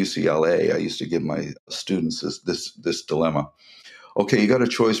UCLA, I used to give my students this dilemma. Okay, you got a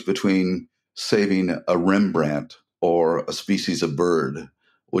choice between saving a Rembrandt or a species of bird.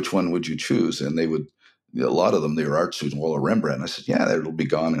 Which one would you choose? And a lot of them, they were art students. Well, a Rembrandt. I said, yeah, it'll be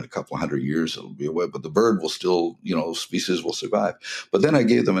gone in a couple of hundred years. It'll be away, but the bird will still, species will survive. But then I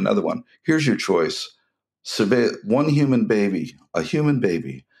gave them another one. Here's your choice: survey one human baby, a human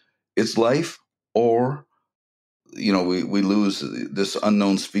baby, its life, or we lose this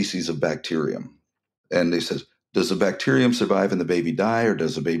unknown species of bacterium. And they said, does the bacterium survive and the baby die, or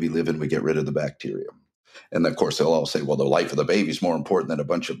does the baby live and we get rid of the bacterium? And of course, they'll all say, well, the life of the baby is more important than a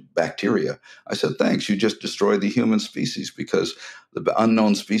bunch of bacteria. I said, thanks. You just destroyed the human species, because the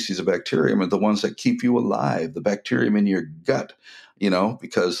unknown species of bacterium are the ones that keep you alive, the bacterium in your gut,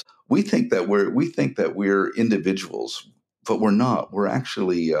 because we think that we're individuals, but we're not. We're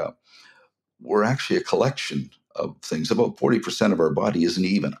actually a collection of things. About 40% of our body isn't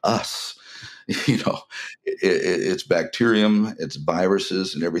even us. It's bacterium, it's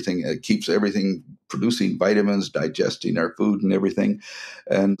viruses and everything. It keeps everything producing vitamins, digesting our food and everything.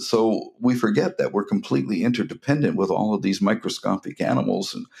 And so we forget that we're completely interdependent with all of these microscopic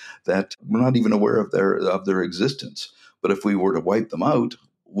animals, and that we're not even aware of their existence. But if we were to wipe them out,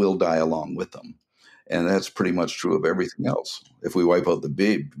 we'll die along with them. And that's pretty much true of everything else. If we wipe out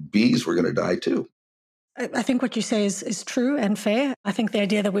the bees, we're going to die too. I think what you say is true and fair. I think the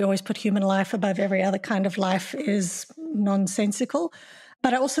idea that we always put human life above every other kind of life is nonsensical.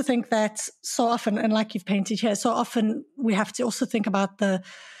 But I also think that so often, and like you've painted here, so often we have to also think about I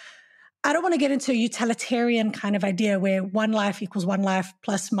don't want to get into a utilitarian kind of idea where one life equals one life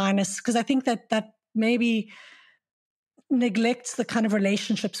plus minus, because I think that maybe neglects the kind of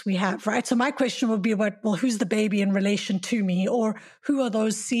relationships we have, right? So my question would be about, well, who's the baby in relation to me, or who are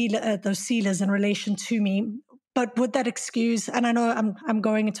those sealers in relation to me? But would that excuse, and I know I'm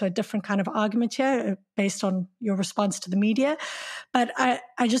going into a different kind of argument here based on your response to the media, but I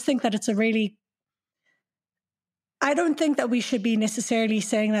just think that I don't think that we should be necessarily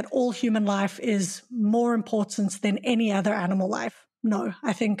saying that all human life is more important than any other animal life. No,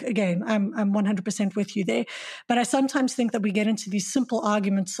 I think, again, I'm 100% with you there. But I sometimes think that we get into these simple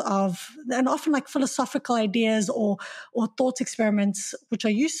arguments and often like philosophical ideas or thought experiments, which are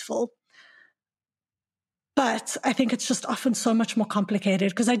useful. But I think it's just often so much more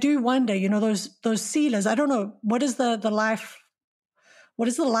complicated, because I do wonder, those sealers, I don't know, what is the life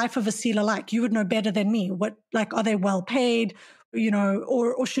of a sealer like? You would know better than me. Are they well paid?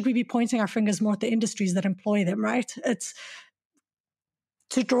 Or should we be pointing our fingers more at the industries that employ them, right? It's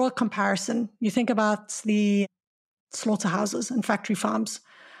to draw a comparison. You think about the slaughterhouses and factory farms.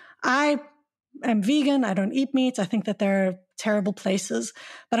 I am vegan. I don't eat meat. I think that they're terrible places.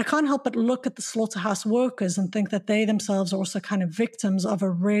 But I can't help but look at the slaughterhouse workers and think that they themselves are also kind of victims of a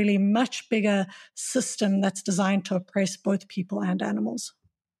really much bigger system that's designed to oppress both people and animals.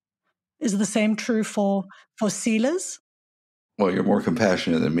 Is the same true for sealers? Well, you're more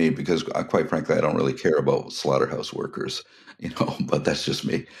compassionate than me, because quite frankly, I don't really care about slaughterhouse workers, but that's just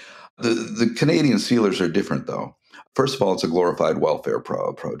me. The Canadian sealers are different, though. First of all, it's a glorified welfare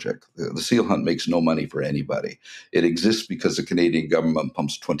project. The seal hunt makes no money for anybody. It exists because the Canadian government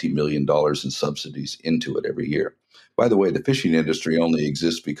pumps $20 million in subsidies into it every year. By the way, the fishing industry only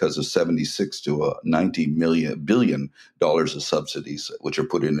exists because of $76 to $90 billion of subsidies which are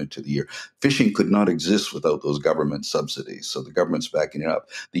put into the year. Fishing could not exist without those government subsidies, so the government's backing it up.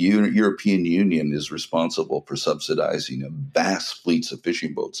 The European Union is responsible for subsidizing vast fleets of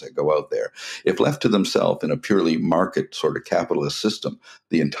fishing boats that go out there. If left to themselves in a purely market sort of capitalist system,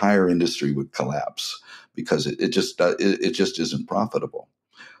 the entire industry would collapse, because it just isn't profitable.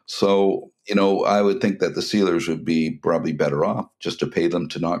 So, I would think that the sealers would be probably better off just to pay them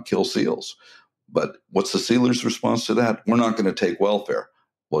to not kill seals. But what's the sealers' response to that? We're not going to take welfare.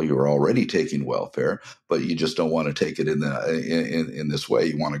 Well, you're already taking welfare, but you just don't want to take it in this way.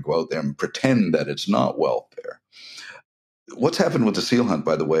 You want to go out there and pretend that it's not welfare. What's happened with the seal hunt,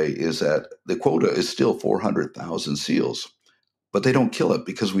 by the way, is that the quota is still 400,000 seals, but they don't kill it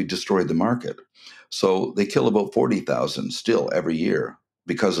because we destroyed the market. So they kill about 40,000 still every year.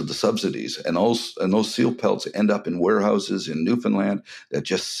 because of the subsidies. And those seal pelts end up in warehouses in Newfoundland that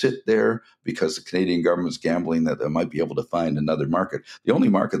just sit there because the Canadian government's gambling that they might be able to find another market. The only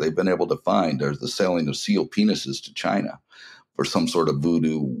market they've been able to find is the selling of seal penises to China for some sort of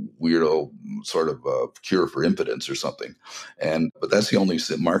voodoo weirdo sort of cure for impotence or something. But that's the only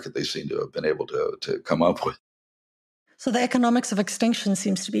market they seem to have been able to come up with. So the economics of extinction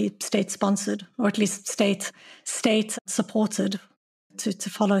seems to be state-sponsored, or at least state-supported, to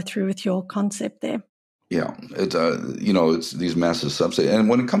follow through with your concept there. Yeah, it's these massive subsidies. And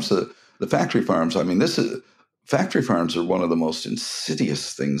when it comes to the factory farms, I mean, factory farms are one of the most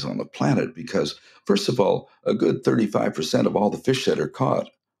insidious things on the planet because, first of all, a good 35% of all the fish that are caught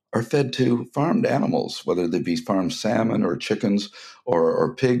are fed to farmed animals, whether they be farmed salmon or chickens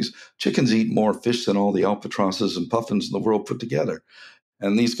or pigs. Chickens eat more fish than all the albatrosses and puffins in the world put together.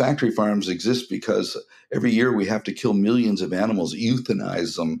 And these factory farms exist because every year we have to kill millions of animals,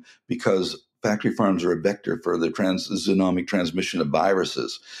 euthanize them, because factory farms are a vector for the zoonotic transmission of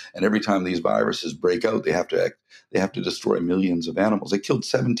viruses. And every time these viruses break out, they have to destroy millions of animals. They killed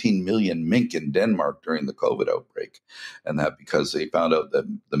 17 million mink in Denmark during the COVID outbreak, and that because they found out that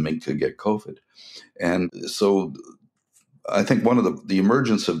the mink could get COVID. And so I think one of the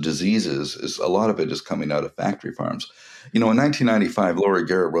emergence of diseases is a lot of it is coming out of factory farms. In 1995, Laura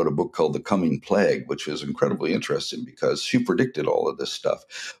Garrett wrote a book called The Coming Plague, which is incredibly interesting because she predicted all of this stuff.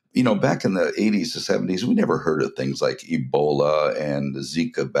 Back in the 80s to 70s, we never heard of things like Ebola and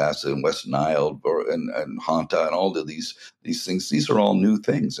Zika virus and West Nile and Hanta and all of these things. These are all new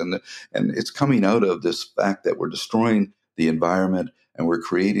things. And it's coming out of this fact that we're destroying the environment and we're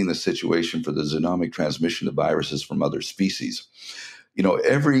creating the situation for the zoonotic transmission of viruses from other species.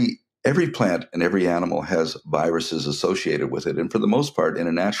 Every plant and every animal has viruses associated with it. And for the most part, in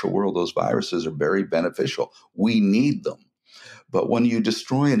a natural world, those viruses are very beneficial. We need them. But when you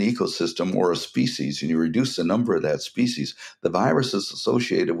destroy an ecosystem or a species and you reduce the number of that species, the viruses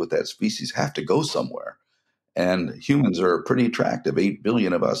associated with that species have to go somewhere. And humans are pretty attractive, 8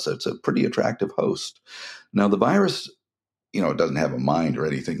 billion of us. It's a pretty attractive host. Now, the virus, it doesn't have a mind or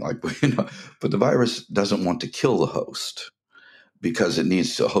anything like, but the virus doesn't want to kill the host because it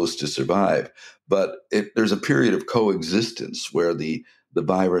needs a host to survive. But there's a period of coexistence where the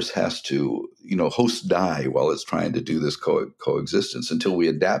virus has to, hosts die while it's trying to do this coexistence until we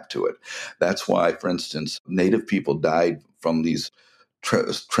adapt to it. That's why, for instance, native people died from these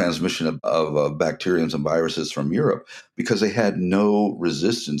transmission of bacteriums and viruses from Europe because they had no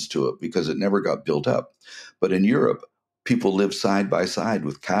resistance to it because it never got built up. But in Europe, people live side by side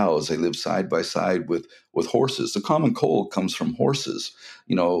with cows. They live side by side with horses. The common cold comes from horses.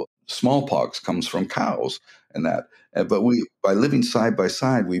 Smallpox comes from cows and that. But by living side by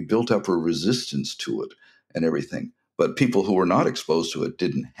side, we built up a resistance to it and everything. But people who were not exposed to it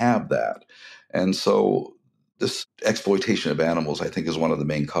didn't have that. And so this exploitation of animals, I think, is one of the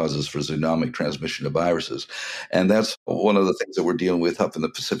main causes for zoonotic transmission of viruses. And that's one of the things that we're dealing with up in the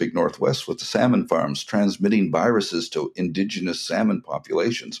Pacific Northwest with the salmon farms, transmitting viruses to indigenous salmon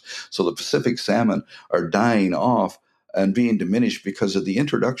populations. So the Pacific salmon are dying off and being diminished because of the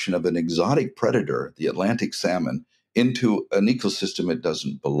introduction of an exotic predator, the Atlantic salmon, into an ecosystem it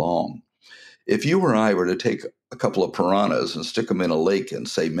doesn't belong. If you or I were to take a couple of piranhas and stick them in a lake in,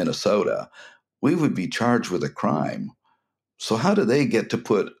 say, Minnesota, we would be charged with a crime. So how do they get to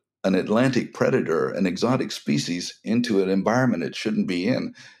put an Atlantic predator, an exotic species, into an environment it shouldn't be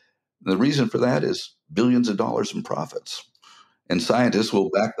in? The reason for that is billions of dollars in profits. And scientists will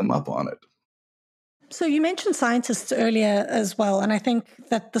back them up on it. So you mentioned scientists earlier as well. And I think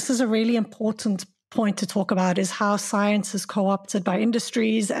that this is a really important point to talk about, is how science is co-opted by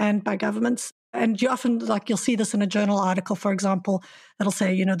industries and by governments. And you often, you'll see this in a journal article, for example, that'll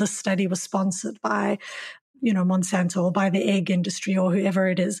say, this study was sponsored by, Monsanto or by the egg industry or whoever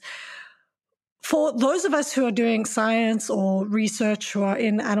it is. For those of us who are doing science or research, who are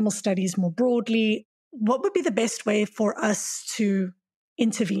in animal studies more broadly, what would be the best way for us to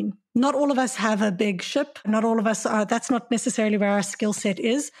intervene? Not all of us have a big ship. Not all of us are, that's not necessarily where our skill set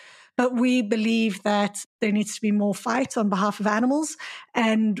is. But we believe that there needs to be more fight on behalf of animals.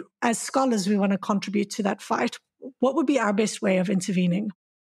 And as scholars, we want to contribute to that fight. What would be our best way of intervening?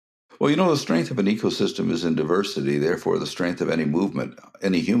 Well, the strength of an ecosystem is in diversity. Therefore, the strength of any movement,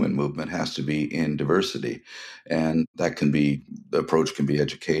 any human movement, has to be in diversity. And the approach can be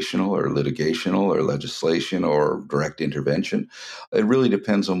educational or litigational or legislation or direct intervention. It really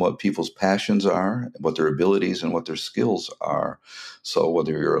depends on what people's passions are, what their abilities and what their skills are. So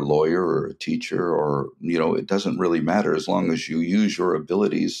whether you're a lawyer or a teacher or, it doesn't really matter as long as you use your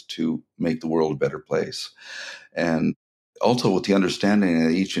abilities to make the world a better place. And also with the understanding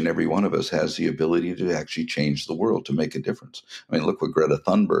that each and every one of us has the ability to actually change the world, to make a difference. I mean, look what Greta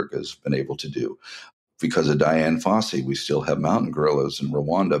Thunberg has been able to do. Because of Diane Fossey, we still have mountain gorillas in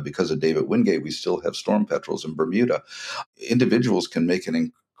Rwanda. Because of David Wingate, we still have storm petrels in Bermuda. Individuals can make an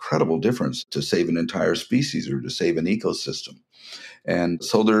incredible difference to save an entire species or to save an ecosystem. And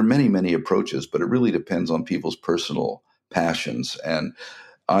so there are many, many approaches, but it really depends on people's personal passions. And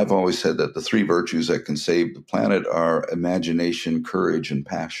I've always said that the three virtues that can save the planet are imagination, courage, and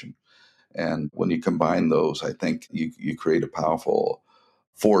passion. And when you combine those, I think you create a powerful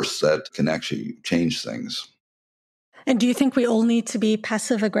force that can actually change things. And do you think we all need to be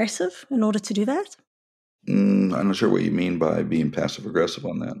passive aggressive in order to do that? I'm not sure what you mean by being passive aggressive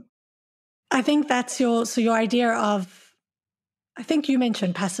on that. I think that's your idea of, I think you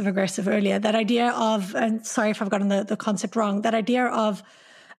mentioned passive aggressive earlier, that idea of, and sorry if I've gotten the concept wrong, that idea of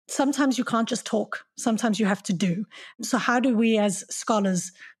sometimes you can't just talk, sometimes you have to do. So how do we as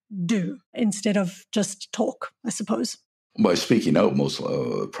scholars do instead of just talk, I suppose? By speaking out, most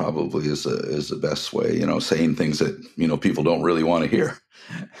probably is the best way. Saying things that people don't really want to hear,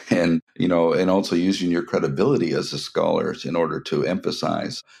 and and also using your credibility as a scholar in order to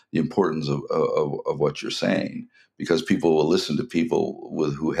emphasize the importance of what you're saying, because people will listen to people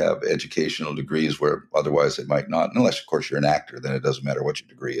who have educational degrees where otherwise they might not. Unless, of course, you're an actor, then it doesn't matter what your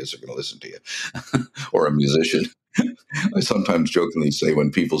degree is; they're going to listen to you, or a musician. I sometimes jokingly say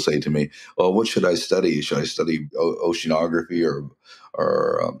when people say to me, "Well, what should I study? Should I study oceanography or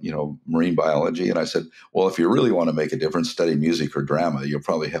marine biology?" And I said, "Well, if you really want to make a difference, study music or drama. You'll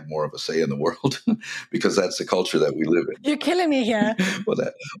probably have more of a say in the world because that's the culture that we live in." You're killing me here. Well,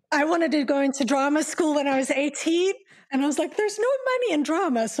 I wanted to go into drama school when I was 18, and I was like, "There's no money in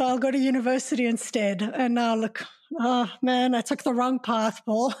drama, so I'll go to university instead." And now look, oh man, I took the wrong path,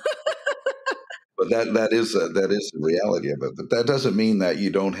 Paul. But that is the reality of it. But that doesn't mean that you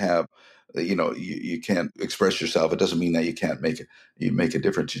don't have, you can't express yourself. It doesn't mean that you can't make a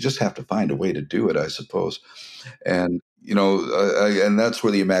difference. You just have to find a way to do it, I suppose. And and that's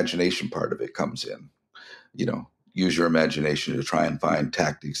where the imagination part of it comes in. Use your imagination to try and find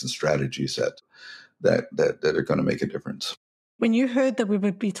tactics and strategies that are going to make a difference. When you heard that we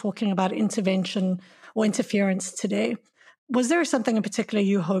would be talking about intervention or interference today, was there something in particular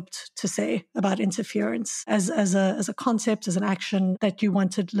you hoped to say about interference as a concept, as an action that you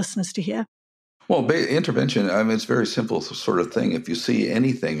wanted listeners to hear? Well, intervention, I mean, it's a very simple sort of thing. If you see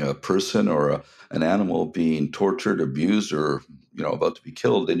anything, a person or an animal being tortured, abused, or about to be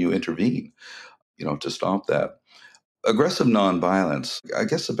killed, then you intervene, to stop that. Aggressive nonviolence, I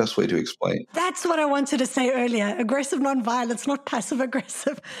guess the best way to explain. That's what I wanted to say earlier. Aggressive nonviolence, not passive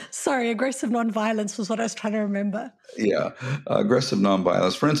aggressive. Sorry, aggressive nonviolence was what I was trying to remember. Yeah, aggressive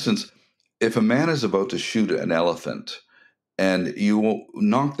nonviolence. For instance, if a man is about to shoot an elephant and you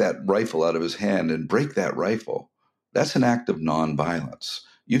knock that rifle out of his hand and break that rifle, that's an act of nonviolence.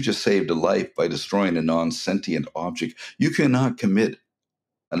 You've just saved a life by destroying a non-sentient object. You cannot commit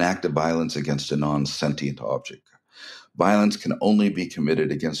an act of violence against a non-sentient object. Violence can only be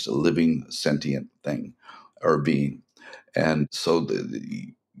committed against a living sentient thing or being. And so,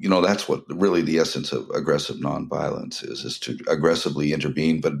 that's what really the essence of aggressive nonviolence is to aggressively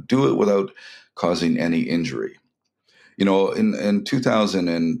intervene, but do it without causing any injury. In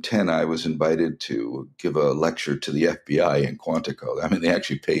 2010, I was invited to give a lecture to the FBI in Quantico. I mean, they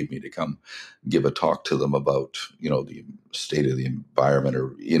actually paid me to come give a talk to them about, the state of the environment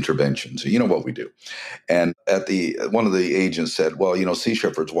or interventions. You know what we do. And one of the agents said, "Well, Sea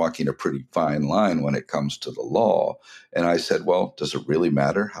Shepherd's walking a pretty fine line when it comes to the law." And I said, "Well, does it really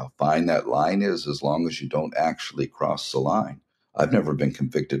matter how fine that line is as long as you don't actually cross the line? I've never been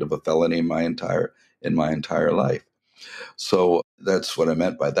convicted of a felony in my entire life." So that's what I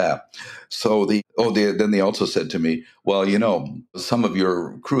meant by that. So then they also said to me, "Well, some of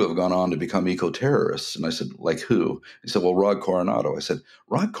your crew have gone on to become eco-terrorists." And I said, "Like who?" He said, "Well, Rod Coronado." I said,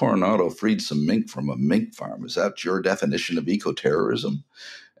 "Rod Coronado freed some mink from a mink farm. Is that your definition of eco-terrorism?"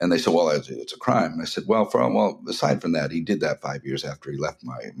 And they said, "Well, it's a crime." And I said, well, aside from that, he did that 5 years after he left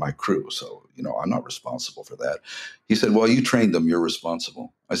my crew. So, I'm not responsible for that. He said, "Well, you trained them. You're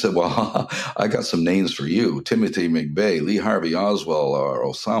responsible." I said, "Well, I got some names for you. Timothy McVeigh, Lee Harvey Oswald, or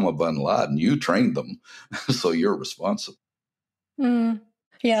Osama bin Laden. You trained them. So you're responsible."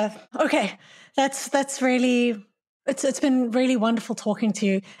 Yeah. Okay. That's really, it's been really wonderful talking to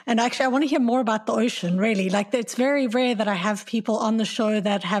you. And actually, I want to hear more about the ocean, really. Like, it's very rare that I have people on the show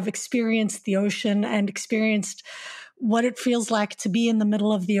that have experienced the ocean and experienced what it feels like to be in the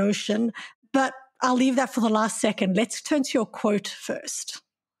middle of the ocean. But I'll leave that for the last second. Let's turn to your quote first.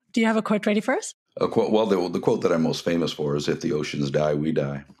 Do you have a quote ready for us? A quote, well, the quote that I'm most famous for is, "If the oceans die, we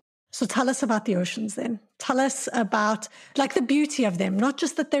die." So tell us about the oceans then. Tell us about like the beauty of them, not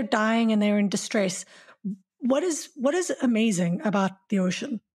just that they're dying and they're in distress. What is amazing about the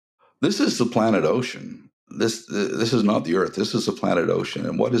ocean? This is the planet ocean. This is not the Earth. This is the planet ocean.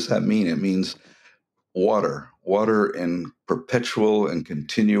 And what does that mean? It means water in perpetual and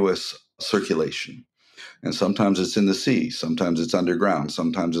continuous circulation. And sometimes it's in the sea, sometimes it's underground,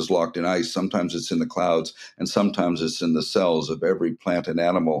 sometimes it's locked in ice, sometimes it's in the clouds, and sometimes it's in the cells of every plant and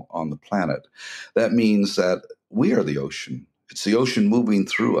animal on the planet. That means that we are the ocean. It's the ocean moving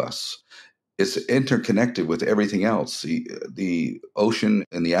through us. It's interconnected with everything else. The ocean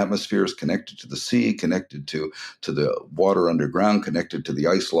and the atmosphere is connected to the sea, connected to the water underground, connected to the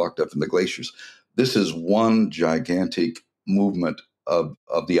ice locked up in the glaciers. This is one gigantic movement of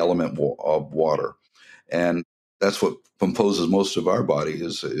the element of water. And that's what composes most of our body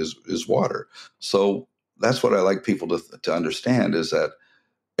is water. So that's what I like people to understand, is that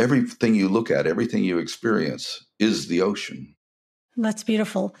everything you look at, everything you experience is the ocean. That's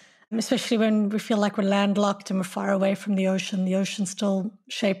beautiful, especially when we feel like we're landlocked and we're far away from the ocean. The ocean still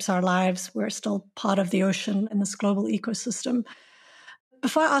shapes our lives. We're still part of the ocean in this global ecosystem.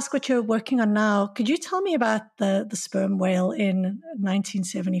 Before I ask what you're working on now, could you tell me about the sperm whale in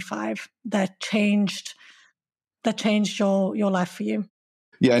 1975 that changed your life for you?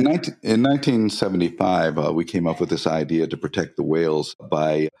 Yeah, in 1975, we came up with this idea to protect the whales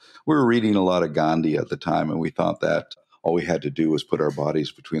we were reading a lot of Gandhi at the time, and we thought that all we had to do was put our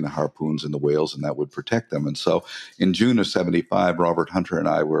bodies between the harpoons and the whales, and that would protect them. And so in June of 75, Robert Hunter and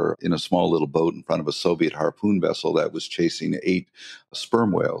I were in a small little boat in front of a Soviet harpoon vessel that was chasing 8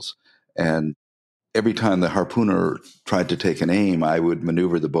 sperm whales. And every time the harpooner tried to take an aim, I would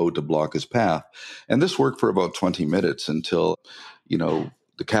maneuver the boat to block his path. And this worked for about 20 minutes until,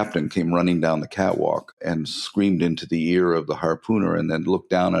 the captain came running down the catwalk and screamed into the ear of the harpooner, and then looked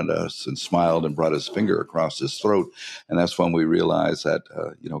down at us and smiled and brought his finger across his throat. And that's when we realized that,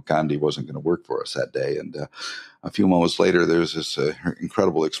 Gandhi wasn't going to work for us that day. And a few moments later, there was this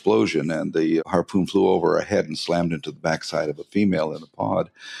incredible explosion, and the harpoon flew over our head and slammed into the backside of a female in the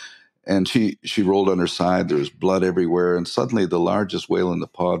pod. And she rolled on her side. There was blood everywhere. And suddenly the largest whale in the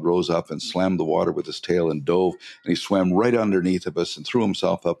pod rose up and slammed the water with his tail and dove. And he swam right underneath of us and threw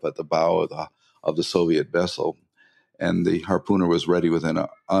himself up at the bow of the Soviet vessel. And the harpooner was ready with an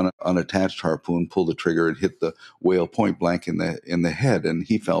unattached harpoon, pulled the trigger and hit the whale point blank in the head. And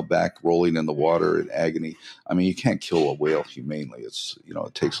he fell back, rolling in the water in agony. I mean, you can't kill a whale humanely. It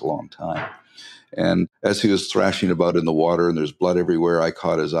takes a long time. And as he was thrashing about in the water and there's blood everywhere, I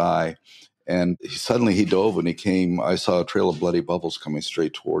caught his eye. And suddenly he dove and I saw a trail of bloody bubbles coming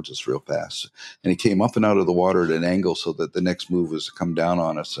straight towards us real fast. And he came up and out of the water at an angle so that the next move was to come down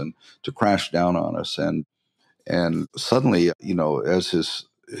on us and to crash down on us. And suddenly, as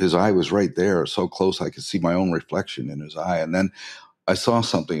his eye was right there, so close I could see my own reflection in his eye. And then I saw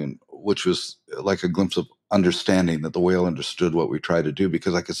something which was like a glimpse of understanding that the whale understood what we tried to do,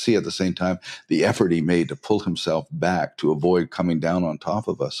 because I could see at the same time the effort he made to pull himself back to avoid coming down on top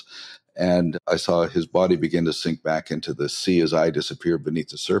of us. And I saw his body begin to sink back into the sea as I disappeared beneath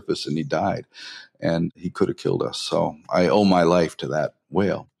the surface, and he died. And he could have killed us. So I owe my life to that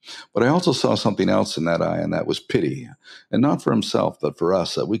whale. But I also saw something else in that eye, and that was pity. And not for himself, but for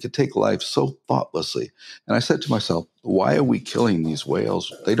us, that we could take life so thoughtlessly. And I said to myself, why are we killing these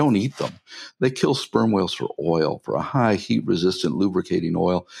whales? They don't eat them. They kill sperm whales for oil, for a high heat-resistant lubricating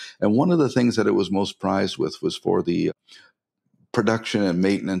oil. And one of the things that it was most prized with was for the production and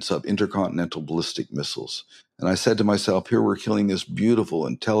maintenance of intercontinental ballistic missiles. And I said to myself, here we're killing this beautiful,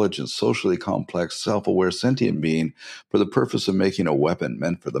 intelligent, socially complex, self-aware sentient being for the purpose of making a weapon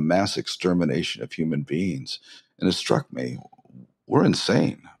meant for the mass extermination of human beings. And it struck me, we're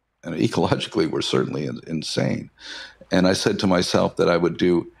insane. And ecologically, we're certainly insane. And I said to myself that I would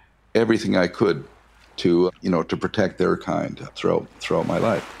do everything I could to protect their kind throughout my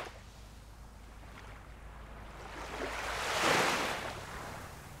life.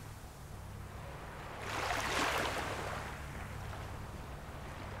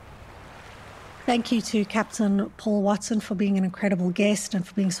 Thank you to Captain Paul Watson for being an incredible guest and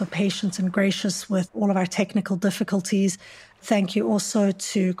for being so patient and gracious with all of our technical difficulties. Thank you also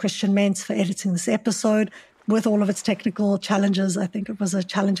to Christian Mentz for editing this episode with all of its technical challenges. I think it was a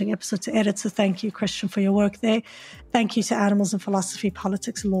challenging episode to edit, so thank you, Christian, for your work there. Thank you to Animals and Philosophy,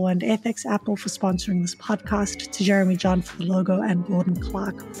 Politics, Law and Ethics, A.P.P.L.E, for sponsoring this podcast, to Jeremy John for the logo, and Gordon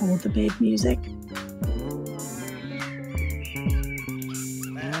Clark for the bed music.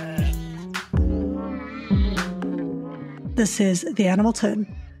 This is The Animal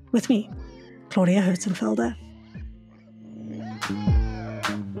Turn with me, Claudia Herzenfelder.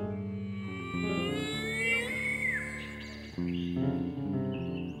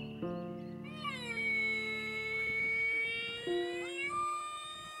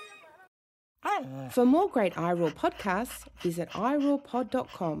 For more great iRaw podcasts, visit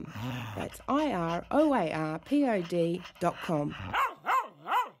irawpod.com. That's IROARPOD.com.